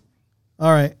works.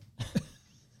 All right.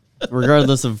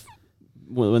 Regardless of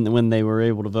when they were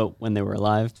able to vote when they were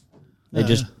alive, they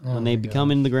just when they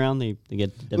become in the ground, they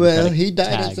get the Democratic Well, he died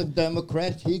tag. as a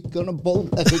Democrat. He's gonna vote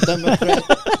as a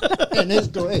Democrat in his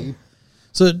grave.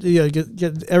 So yeah,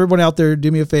 get everyone out there. Do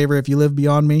me a favor. If you live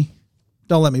beyond me,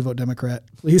 don't let me vote Democrat,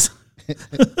 please.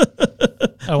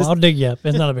 Oh, I'll dig you up.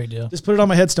 It's not a big deal. Just put it on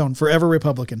my headstone. Forever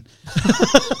Republican.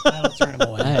 I'll turn them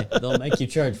away. Hey, they'll make you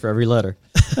charge for every letter.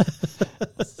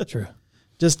 That's true.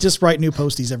 Just write new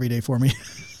posties every day for me.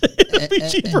 It'll be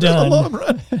cheaper in the Done. long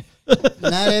run.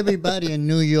 Not everybody in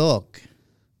New York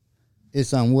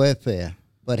is on welfare,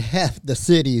 but half the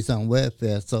city is on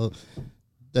welfare. So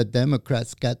the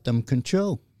Democrats got them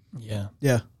control. Yeah.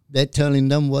 Yeah. They're telling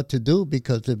them what to do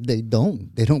because if they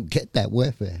don't get that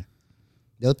welfare.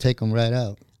 They'll take them right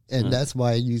out. And that's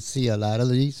why you see a lot of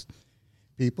these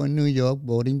people in New York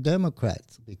voting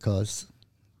Democrats because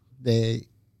they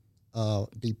are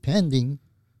depending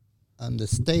on the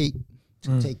state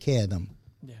to take care of them.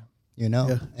 Yeah. You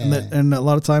know? Yeah. And a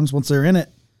lot of times once they're in it,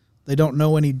 they don't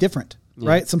know any different,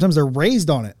 right? Sometimes they're raised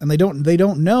on it and they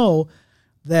don't know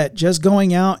that just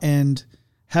going out and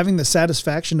having the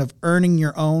satisfaction of earning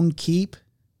your own keep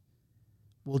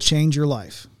will change your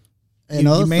life. And You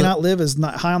also, may not live as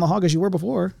not high on the hog as you were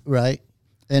before. right.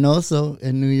 And also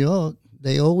in New York,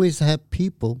 they always have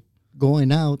people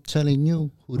going out telling you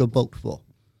who to vote for.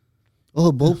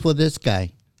 Oh, vote for this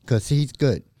guy because he's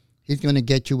good. He's going to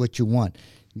get you what you want.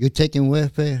 You're taking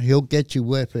welfare, he'll get you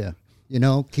welfare. You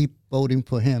know, keep voting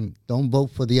for him. Don't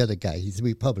vote for the other guy. He's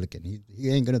Republican. He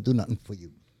ain't going to do nothing for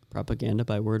you. Propaganda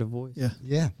by word of voice. Yeah.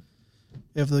 Yeah.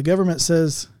 If the government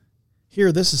says,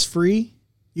 here, this is free,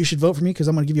 you should vote for me because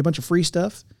I'm going to give you a bunch of free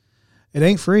stuff. It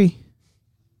ain't free.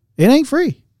 It ain't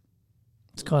free.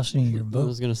 It's costing you your I vote.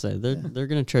 was gonna say they're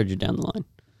going to charge you down the line.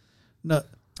 No,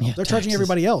 Yeah, they're charging taxes.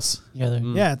 everybody else. Yeah, they're,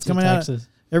 Yeah, it's the coming out. taxes.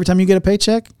 Every time you get a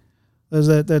paycheck, there's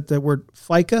that word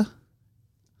FICA.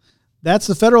 That's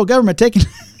the federal government taking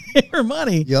your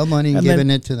money. Your money and And giving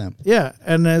then- it to them. Yeah,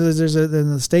 and then there's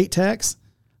then the state tax.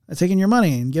 They're taking your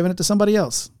money and giving it to somebody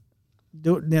else.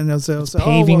 Do it,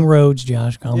 Paving roads,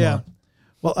 Josh. Come Yeah. on.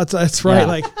 Well, that's right. Yeah.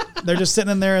 Like they're just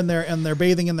sitting in there and they're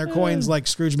bathing in their coins like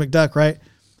Scrooge McDuck, right?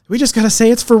 We just got to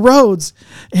say it's for roads,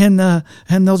 and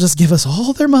they'll just give us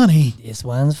all their money. This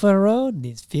one's for road.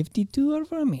 This 52 are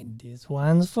for me. This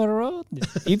one's for road. This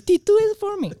 52 is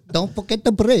for me. Don't forget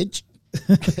the bridge.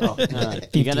 You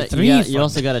 53 you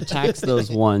also got to tax those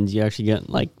ones. You actually get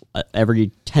like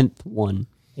every 10th one.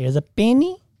 Here's a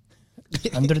penny.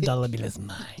 $100 bill is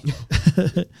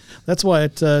mine. That's why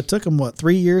it took them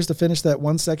 3 years to finish that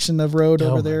one section of road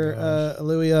Oh over my there,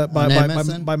 Louis, by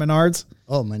Emerson? Menards.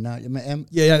 Oh, my God.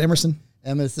 Yeah, Emerson.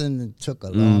 Emerson took a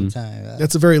long time.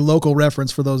 That's a very local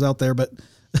reference for those out there, but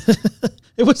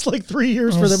it was like 3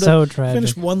 years for them So to tragic.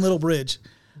 finish one little bridge.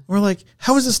 We're like,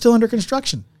 how is this still under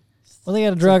construction? Well, they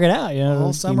got to drag it out. You know,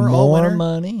 all to summer, get all more winter.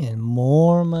 money and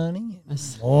more money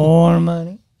and more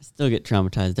money. I still get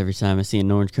traumatized every time I see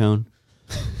an orange cone.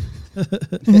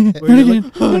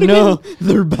 Oh no,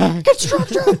 they're back.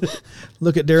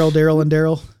 Look at Daryl, and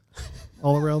Daryl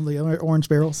all around the orange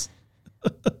barrels.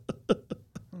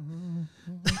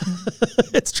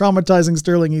 It's traumatizing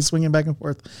Sterling. He's swinging back and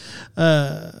forth.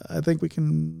 I think we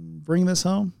can bring this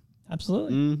home.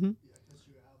 Absolutely. Mm-hmm.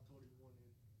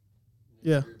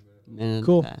 Yeah. Minute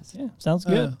Cool. past. Yeah, sounds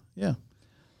good. Yeah.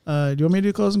 Do you want me to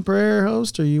do closing prayer,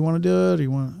 host, or you want to do it? Or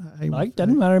you want? How you Like,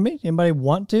 doesn't matter to me. Anybody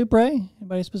want to pray?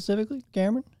 Anybody specifically?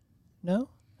 Cameron? No?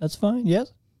 That's fine.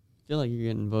 Yes? I feel like you're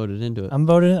getting voted into it. I'm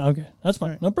voted in. Okay, that's fine.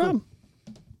 All right, No problem.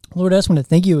 Lord, I just want to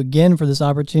thank you again for this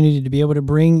opportunity to be able to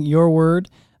bring your word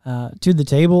to the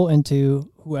table and to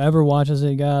whoever watches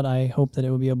it, God. I hope that it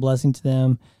will be a blessing to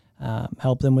them,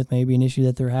 help them with maybe an issue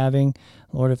that they're having.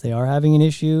 Lord, if they are having an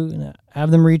issue,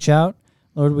 have them reach out.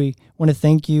 Lord, we want to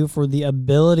thank you for the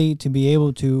ability to be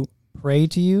able to pray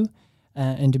to you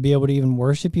and to be able to even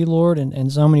worship you, Lord, and in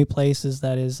so many places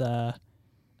that is,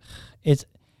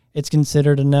 it's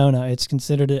considered a no-no. It's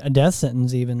considered a death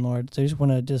sentence even, Lord. So I just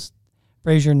want to just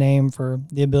praise your name for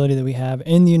the ability that we have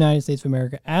in the United States of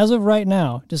America, as of right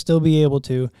now, to still be able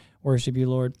to worship you,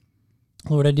 Lord.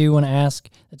 Lord, I do want to ask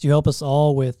that you help us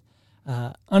all with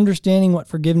understanding what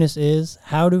forgiveness is,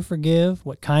 how to forgive,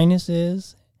 what kindness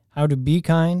is, how to be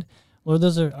kind. Lord,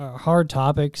 those are hard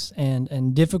topics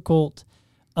and difficult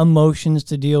emotions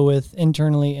to deal with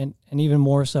internally and even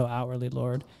more so outwardly,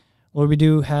 Lord. Lord, we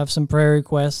do have some prayer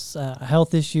requests,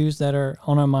 health issues that are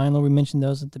on our mind. Lord, we mentioned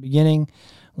those at the beginning.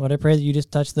 Lord, I pray that you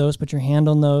just touch those, put your hand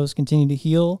on those, continue to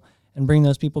heal, and bring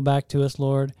those people back to us,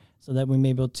 Lord, so that we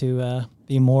may be able to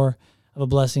be more of a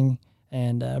blessing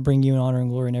and bring you an honor and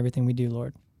glory in everything we do,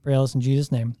 Lord. Pray all this in Jesus'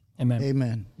 name. Amen.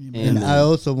 Amen. Amen. And I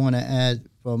also want to add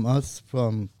from us,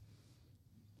 from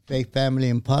Faith, Family,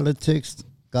 and Politics,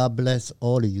 God bless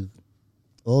all you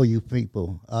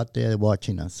people out there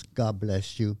watching us. God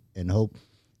bless you and hope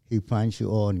he finds you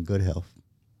all in good health.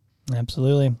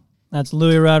 Absolutely. That's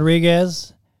Louis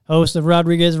Rodriguez, host of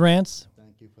Rodriguez Rants.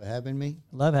 Thank you for having me.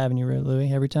 Love having you,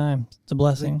 Louis, every time. It's a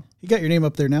blessing. You got your name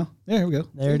up there now. There we go.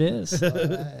 There it is. All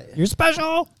right. You're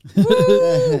special.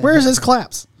 Where's his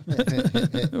claps?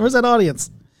 Where's that audience?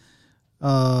 Oh,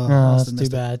 Austin that's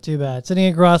missed too it. bad. Too bad.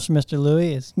 Sitting across from Mr.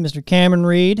 Louis is Mr. Cameron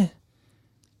Reed.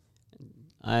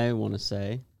 I want to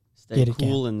say, stay Get it,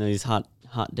 cool in these hot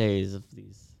days of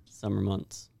these summer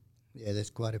months. Yeah, there's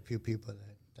quite a few people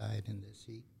that died in this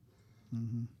heat.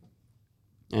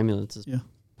 Ambulances Yeah.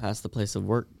 past the place of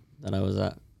work that I was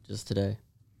at just today.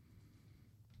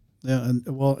 Yeah, and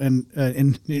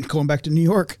going back to New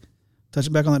York,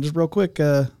 touching back on that just real quick,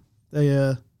 they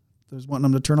was wanting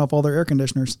them to turn off all their air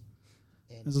conditioners.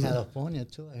 In This is- California,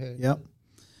 too, I heard. Yep.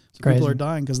 So Crazy. people are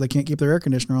dying because they can't keep their air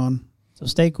conditioner on. So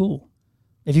stay cool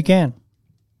if you can.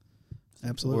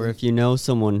 Absolutely. Or if you know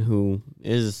someone who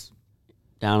is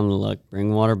down on the luck,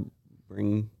 bring water,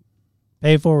 bring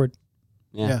Pay it forward.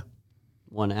 Yeah.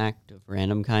 one act of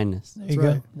random kindness. There That's you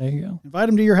right. go. There you go. Invite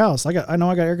them to your house. I know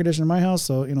I got air conditioning in my house,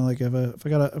 so like if I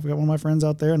got one of my friends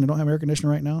out there and they don't have air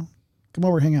conditioning right now, come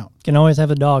over and hang out. Can always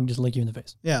have a dog just lick you in the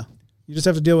face. Yeah, you just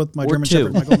have to deal with my Or German two.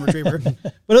 Shepherd, my Golden Retriever.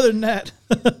 But other than that,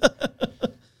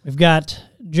 We've got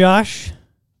Josh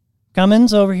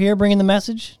Cummins over here bringing the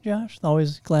message. Josh,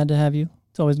 always glad to have you.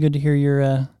 It's always good to hear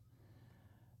your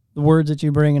the words that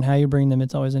you bring and how you bring them.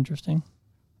 It's always interesting.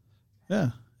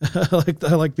 Yeah.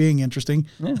 I like being interesting.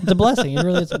 Yeah, it's a blessing. It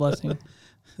really is a blessing.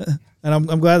 And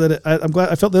I'm glad that I'm glad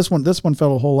I felt this one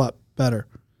felt a whole lot better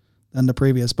than the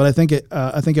previous, but I think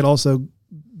it also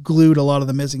glued a lot of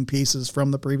the missing pieces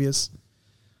from the previous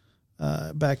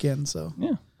back in. So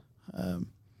yeah,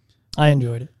 I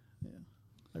enjoyed it.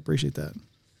 I appreciate that.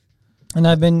 And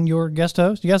I've been your guest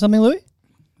host. You got something, Louis?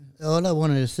 All I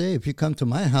wanted to say, if you come to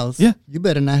my house, Yeah. you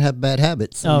better not have bad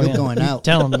habits. So you're going out.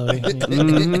 Tell him, Louis. Get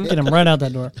him right out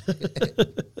that door.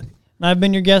 And I've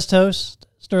been your guest host,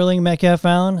 Sterling Metcalf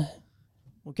Allen.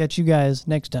 We'll catch you guys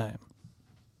next time.